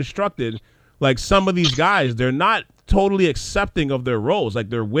team is constructed, like some of these guys, they're not totally accepting of their roles. Like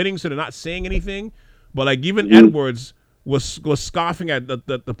they're winning, so they're not saying anything. But like even Edwards was scoffing at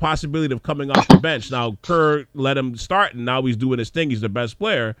the possibility of coming off the bench. Now Kerr let him start, and now he's doing his thing. He's the best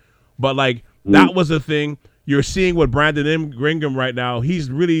player. But like that was a thing. You're seeing with Brandon Ingram right now. He's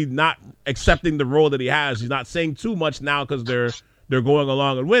really not accepting the role that he has. He's not saying too much now because they're going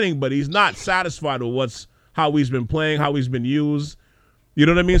along and winning, but he's not satisfied with how he's been playing, how he's been used. You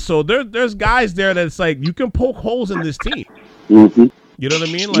know what I mean? So there's guys there that's like you can poke holes in this team. Mm-hmm. You know what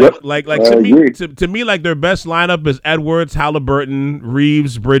I mean? Yep. Like to me, like their best lineup is Edwards, Halliburton,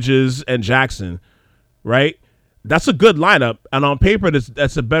 Reeves, Bridges, and Jackson. Right? That's a good lineup, and on paper,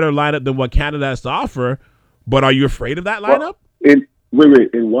 that's a better lineup than what Canada has to offer. But are you afraid of that lineup? In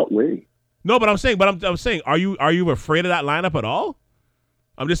what way? No, but I'm saying, are you afraid of that lineup at all?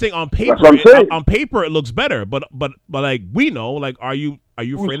 I'm just saying on paper, on paper it looks better, but like we know, like are you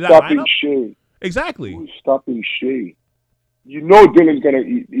afraid of that lineup? Shea? Exactly. Who's stopping Shea? You know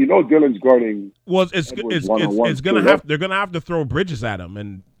Dylan's guarding. Well, it's gonna have they're gonna have to throw Bridges at him,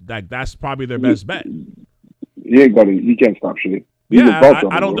 and like that's probably their best bet. He can't stop Shea.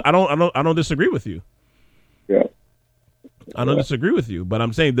 I don't disagree with you. Yeah. I don't disagree with you, but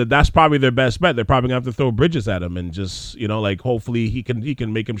I'm saying that's probably their best bet. They're probably gonna have to throw Bridges at him and just like hopefully he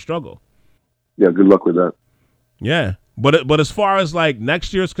can make him struggle. Yeah, good luck with that. Yeah, but as far as like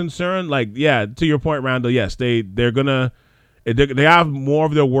next year's concerned, like to your point, Randall, yes, they have more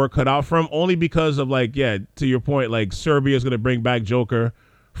of their work cut out for them only because of to your point, like Serbia's gonna bring back Joker,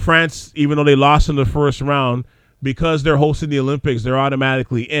 France, even though they lost in the first round, because they're hosting the Olympics, they're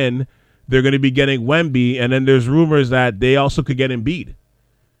automatically in. They're going to be getting Wemby, and then there's rumors that they also could get Embiid.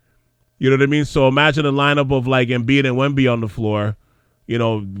 You know what I mean? So imagine a lineup of like Embiid and Wemby on the floor,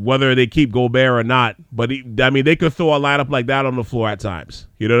 whether they keep Gobert or not. But they could throw a lineup like that on the floor at times.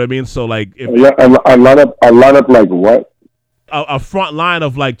 You know what I mean? So like, a lineup like what? A front line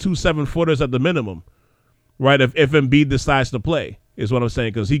of like 2 7-footers at the minimum, right? If Embiid decides to play, is what I'm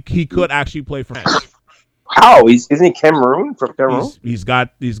saying, because he could actually play for France. How? Isn't he Cameroon from Cameroon? He's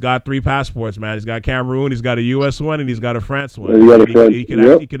got 3 passports, man. He's got Cameroon, he's got a U.S. one, and he's got a France one. He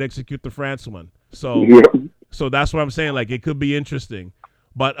can execute the France one. So so that's what I'm saying. Like it could be interesting.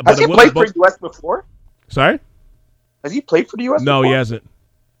 But has he played for the U.S. before? Sorry? Has he played for the U.S. No, before? he hasn't.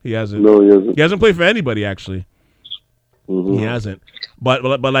 He hasn't. No, he hasn't. He hasn't played for anybody actually. Mm-hmm. He hasn't. But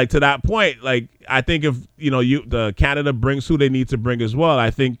like to that point, like I think if the Canada brings who they need to bring as well,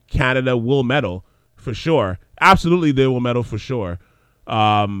 I think Canada will medal for sure. Absolutely, they will medal for sure.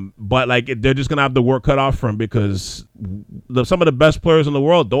 But like they're just gonna have the work cut off for them because some of the best players in the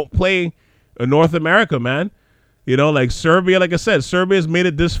world don't play in North America, man. Like Serbia, like I said, Serbia's made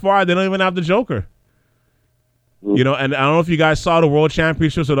it this far. They don't even have the Joker. And I don't know if you guys saw the World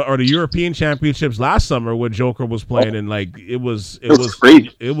Championships or the European Championships last summer where Joker was playing, and like it was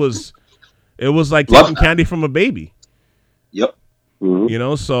great. It was like taking candy from a baby. Yep.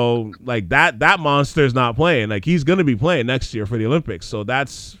 Mm-hmm. So like that monster is not playing. Like he's gonna be playing next year for the Olympics. So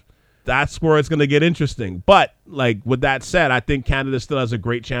that's where it's gonna get interesting. But like with that said, I think Canada still has a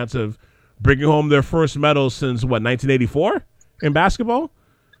great chance of bringing home their first medal since 1984 in basketball.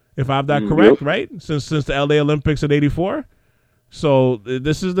 If I have that correct, right? Since the LA Olympics in '84, so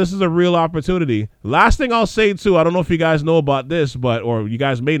this is a real opportunity. Last thing I'll say too, I don't know if you guys know about this, or you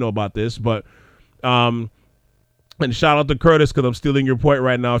guys may know about this, but and shout out to Curtis because I'm stealing your point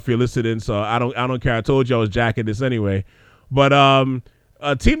right now if you're listening. So I don't care. I told you I was jacking this anyway. But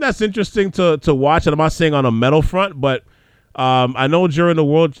a team that's interesting to watch, and I'm not saying on a medal front, but I know during the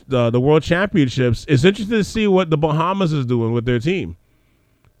World Championships, it's interesting to see what the Bahamas is doing with their team.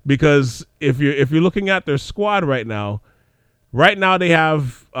 Because if you're looking at their squad right now they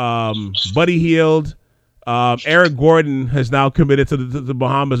have Buddy Hield, Eric Gordon has now committed to the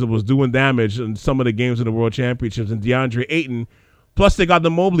Bahamas and was doing damage in some of the games in the World Championships, and DeAndre Ayton, plus they got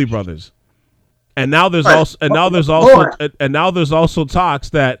the Mobley brothers, and now there's also talks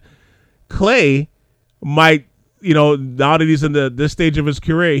that Clay might, now that he's in this stage of his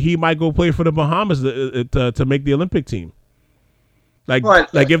career, he might go play for the Bahamas to make the Olympic team.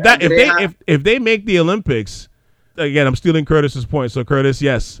 If they make the Olympics, again, I'm stealing Curtis's point. So Curtis,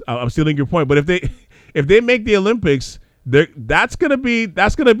 yes, I'm stealing your point. But if they make the Olympics, that's gonna be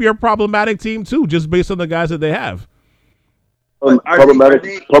a problematic team too, just based on the guys that they have.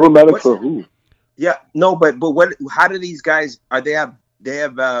 Problematic for who? Yeah, no, but what? How do these guys? They have?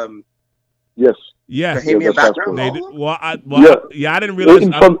 Yes. Yeah. Bahamian background. I didn't realize.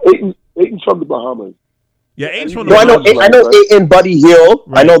 Ayton's from the Bahamas. Yeah, Ayton's from the Bahamas. I know Ayton, Buddy Hield.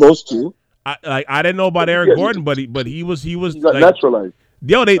 Right. I know those two. I didn't know about Eric Gordon, but he was got naturalized.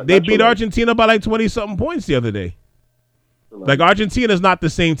 Yo, they beat Argentina by like 20-something points the other day. Like Argentina is not the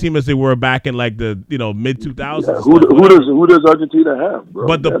same team as they were back in like the mid 2000s. Yeah, who does Argentina have, bro?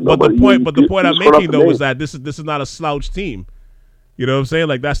 But the point I'm making though is that this is not a slouch team. You know what I'm saying?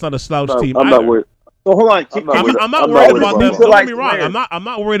 Like that's not a slouch team. I'm not worried. So hold on. I'm not worried about them. Don't get me wrong. I'm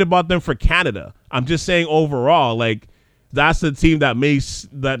not worried about them for Canada. I'm just saying overall, like that's the team that may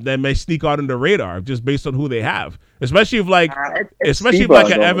sneak out on the radar just based on who they have. Especially if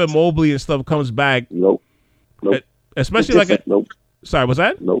an Evan Mobley and stuff comes back. Nope. Especially like nope. Sorry, was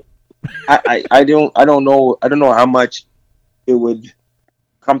that? Nope. I don't know how much it would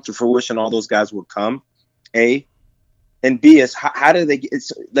come to fruition. All those guys would come. A and B is how do they get?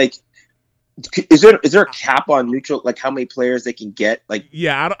 It's like. Is there a cap on neutral? Like how many players they can get? Like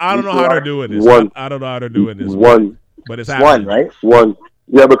I don't know how they're doing this. I don't know how they're doing this. One, but it's happening. One, right? One.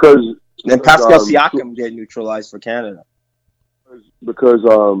 Yeah, because then Pascal Siakam get neutralized for Canada. Because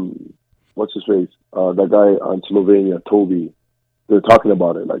what's his face? That guy on Slovenia, Toby. They're talking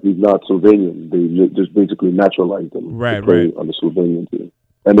about it like he's not Slovenian. They just basically naturalized him to play on the Slovenian team,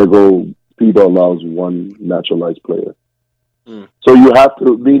 and they go FIBA allows one naturalized player. So you have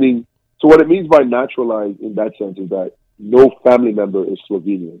to meaning. So what it means by naturalized in that sense is that no family member is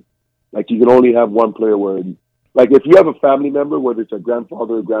Slovenian. Like you can only have one player where, like if you have a family member, whether it's a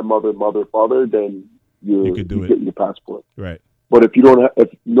grandfather, grandmother, mother, father, then you get your passport. Right. But if you don't have, if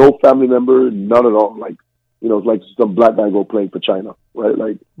no family member, none at all, like, it's like some black guy go playing for China, right?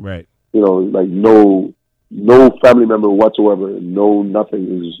 Like, right. Like no family member whatsoever, no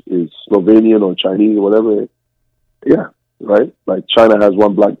nothing is Slovenian or Chinese or whatever. Yeah. Right? Like China has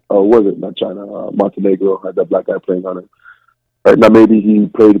one black, was it? Not China, Montenegro had that black guy playing on it. Right now, maybe he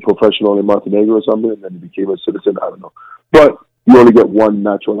played professional in Montenegro or something, and then he became a citizen. I don't know. But you only get one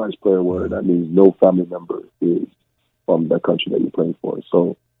naturalized player where that means no family member is from that country that you're playing for.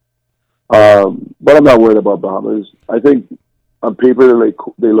 So, but I'm not worried about Bahamas. I think on paper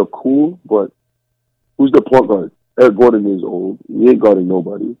they look cool, but who's the point guard? Eric Gordon is old. He ain't guarding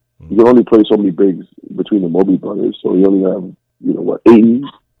nobody. You can only play so many bigs between the Mobley brothers, so you only have, 80.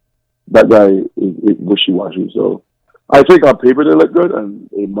 That guy is wishy-washy. So I think on paper they look good, and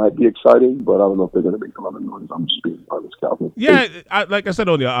it might be exciting, but I don't know if they're going to make a lot of noise. I'm just being honest, Calvin. Yeah, like I said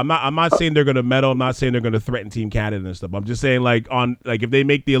earlier, I'm not saying they're going to medal. I'm not saying they're going to threaten Team Canada and stuff. I'm just saying, if they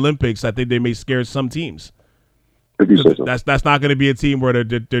make the Olympics, I think they may scare some teams. If you say so. That's not going to be a team where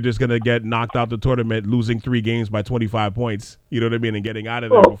they're just going to get knocked out the tournament, losing 3 games by 25 points. You know what I mean, and getting out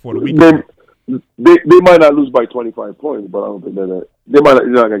of there before the weekend. They might not lose by 25 points, but I don't think they're not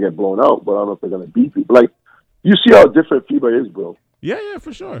going to get blown out. But I don't know if they're going to beat people. Like, you see how different FIBA is, bro. Yeah,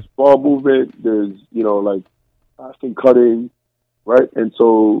 for sure. Ball movement. There's like passing, cutting, right? And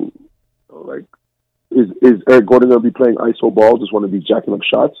so, like, is Eric Gordon going to be playing ISO ball? Just want to be jacking up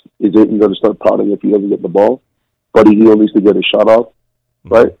shots? Is Aiton going to start pouting if he doesn't get the ball? Buddy Hield needs to get a shot off,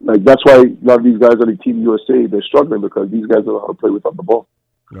 right? Like, that's why a lot of these guys on the Team USA, they're struggling because these guys don't know how to play without the ball.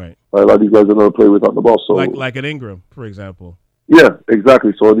 Right. A lot of these guys don't know how to play without the ball. So, like an Ingram, for example. Yeah,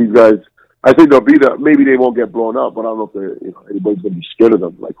 exactly. So these guys, I think they'll be there. Maybe they won't get blown out, but I don't know if anybody's going to be scared of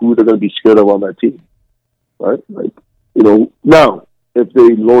them. Like, who are they going to be scared of on that team, right? Like, now, if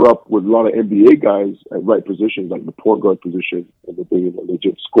they load up with a lot of NBA guys at right positions, like the point guard position, and they're being a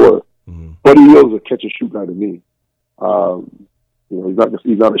legit scorer, Buddy Hield's a catch and shoot guy to me. He's not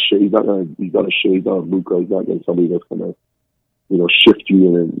a Shea, he's not a Luka, he's not getting somebody that's gonna, shift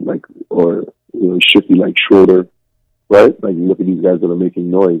you and shift you like Schroeder, right? Like, you look at these guys that are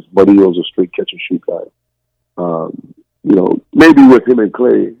making noise. Buddy Hield's a straight catch and shoot guy. Maybe with him and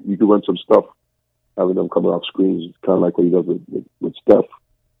Clay, you could run some stuff, having them coming off screens, kind of like what he does with Steph.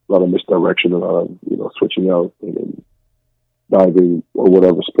 A lot of misdirection, a lot of switching out and then diving or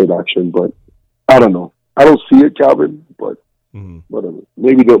whatever, split action. But I don't know. I don't see it, Calvin. But whatever.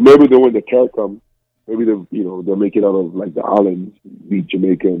 Maybe they'll when the carrot comes. Maybe they'll make it out of like the islands, beat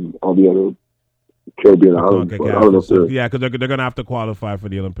Jamaica and all the other Caribbean islands. But I don't know if because they're gonna have to qualify for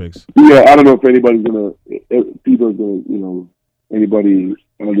the Olympics. Yeah, I don't know if anybody's people's gonna anybody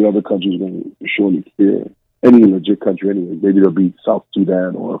in the other countries going to surely fear any legit country anyway. Maybe they'll beat South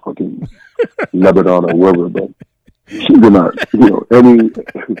Sudan or fucking Lebanon or wherever, but they're not. Any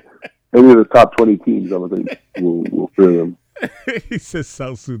of the top 20 teams, I would think, will fear them. He says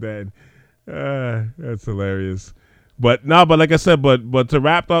South Sudan. That's hilarious. But like I said, but to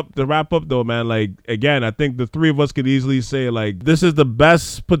wrap up though, man, like, again, I think the three of us could easily say, like, this is the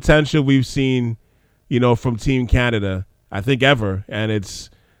best potential we've seen, from Team Canada, I think, ever. And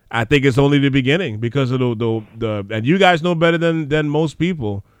I think it's only the beginning because of the and you guys know better than most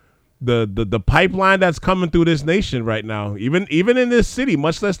people, the pipeline that's coming through this nation right now, even in this city,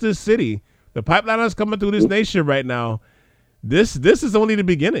 much less this city, the pipeline that's coming through this nation right now, this is only the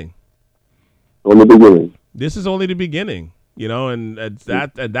beginning. Only the beginning. This is only the beginning, and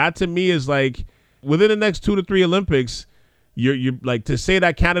that to me is like, within the next 2 to 3 Olympics, you're like, to say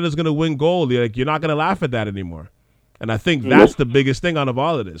that Canada's going to win gold, you're not going to laugh at that anymore. And I think that's the biggest thing out of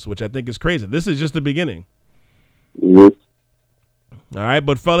all of this, which I think is crazy. This is just the beginning. All right,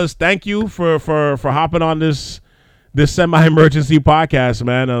 but fellas, thank you for hopping on this semi-emergency podcast,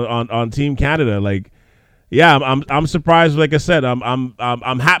 man, on Team Canada. Like, yeah, I'm surprised. Like I said, I'm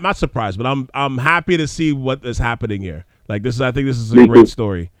not surprised, but I'm happy to see what is happening here. Like, I think this is a great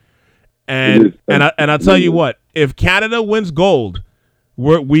story. And I'll tell you what, if Canada wins gold,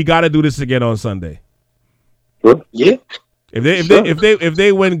 we got to do this again on Sunday. Sure. Yeah. If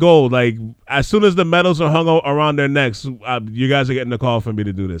they win gold, like, as soon as the medals are hung around their necks, you guys are getting a call from me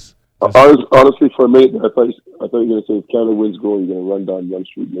to do this. Honestly, for a minute, I thought you were going to say if Canada wins gold, you're going to run down Young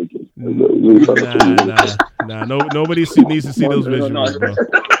Street naked. Nah. Nobody needs to see those visuals, bro.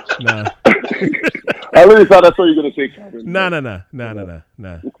 Nah. I really thought that's what you were going to say, Calvin. Nah.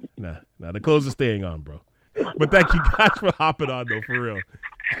 The clothes are staying on, bro. But thank you guys for hopping on, though, for real.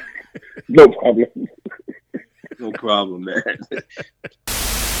 No problem. No problem, man.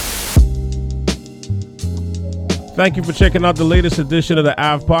 Thank you for checking out the latest edition of the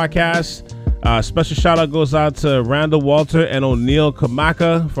Ave Podcast. Special shout out goes out to Randall Walter and O'Neill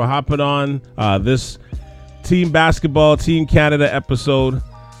Kamaka for hopping on this Team Basketball, Team Canada episode.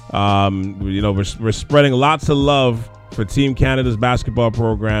 We're spreading lots of love for Team Canada's basketball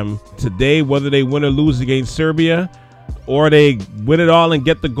program today, whether they win or lose against Serbia or they win it all and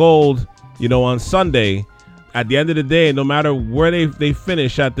get the gold, on Sunday. At the end of the day, no matter where they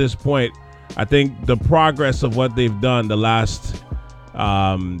finish at this point, I think the progress of what they've done the last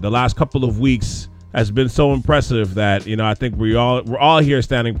couple of weeks has been so impressive that I think we're all here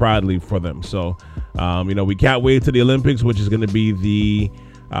standing proudly for them. So we can't wait to the Olympics, which is going to be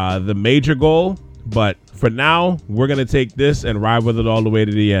the major goal. But for now, we're going to take this and ride with it all the way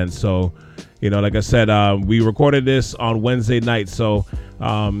to the end. So like I said, we recorded this on Wednesday night. So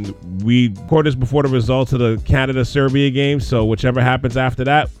we recorded this before the results of the Canada-Serbia game. So whichever happens after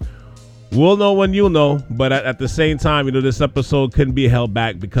that, we'll know when you'll know. But at the same time, this episode couldn't be held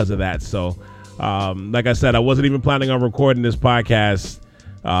back because of that. So like I said, I wasn't even planning on recording this podcast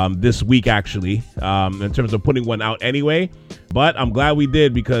this week, actually, in terms of putting one out anyway. But I'm glad we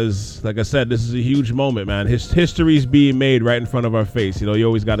did because, like I said, this is a huge moment, man. History's being made right in front of our face. You know, you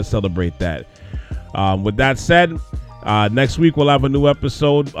always got to celebrate that. With that said, next week we'll have a new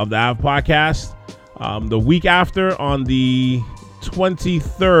episode of the Ave Podcast. The week after, on the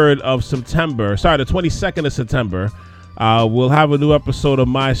 23rd of September, the 22nd of September, we'll have a new episode of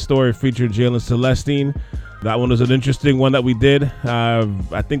My Story featuring Jalen Celestine. That one was an interesting one that we did,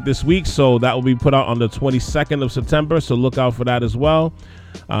 I think this week. So that will be put out on the 22nd of September. So look out for that as well.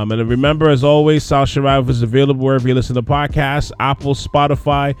 And remember, as always, South Shore is available wherever you listen to podcasts, Apple,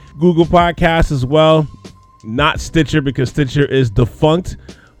 Spotify, Google Podcasts as well. Not Stitcher, because Stitcher is defunct.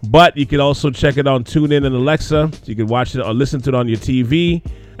 But you can also check it on TuneIn and Alexa. You can watch it or listen to it on your TV.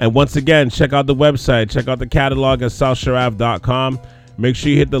 And once again, check out the website. Check out the catalog at southshoreave.com. Make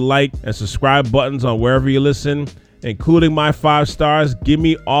sure you hit the like and subscribe buttons on wherever you listen, including my 5 stars. Give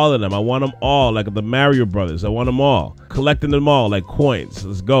me all of them. I want them all, like the Mario Brothers. I want them all. Collecting them all like coins.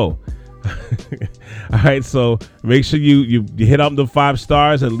 Let's go. All right, so make sure you hit up the 5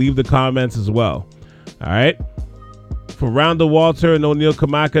 stars and leave the comments as well. All right. For Rhonda Walter and O'Neal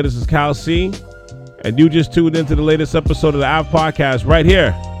Kamaka, this is Cal C. And you just tuned into the latest episode of the Ave Podcast right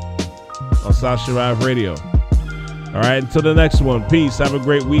here on South Shore Ave Radio. All right, until the next one, peace. Have a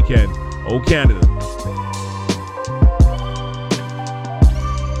great weekend. Oh, Canada.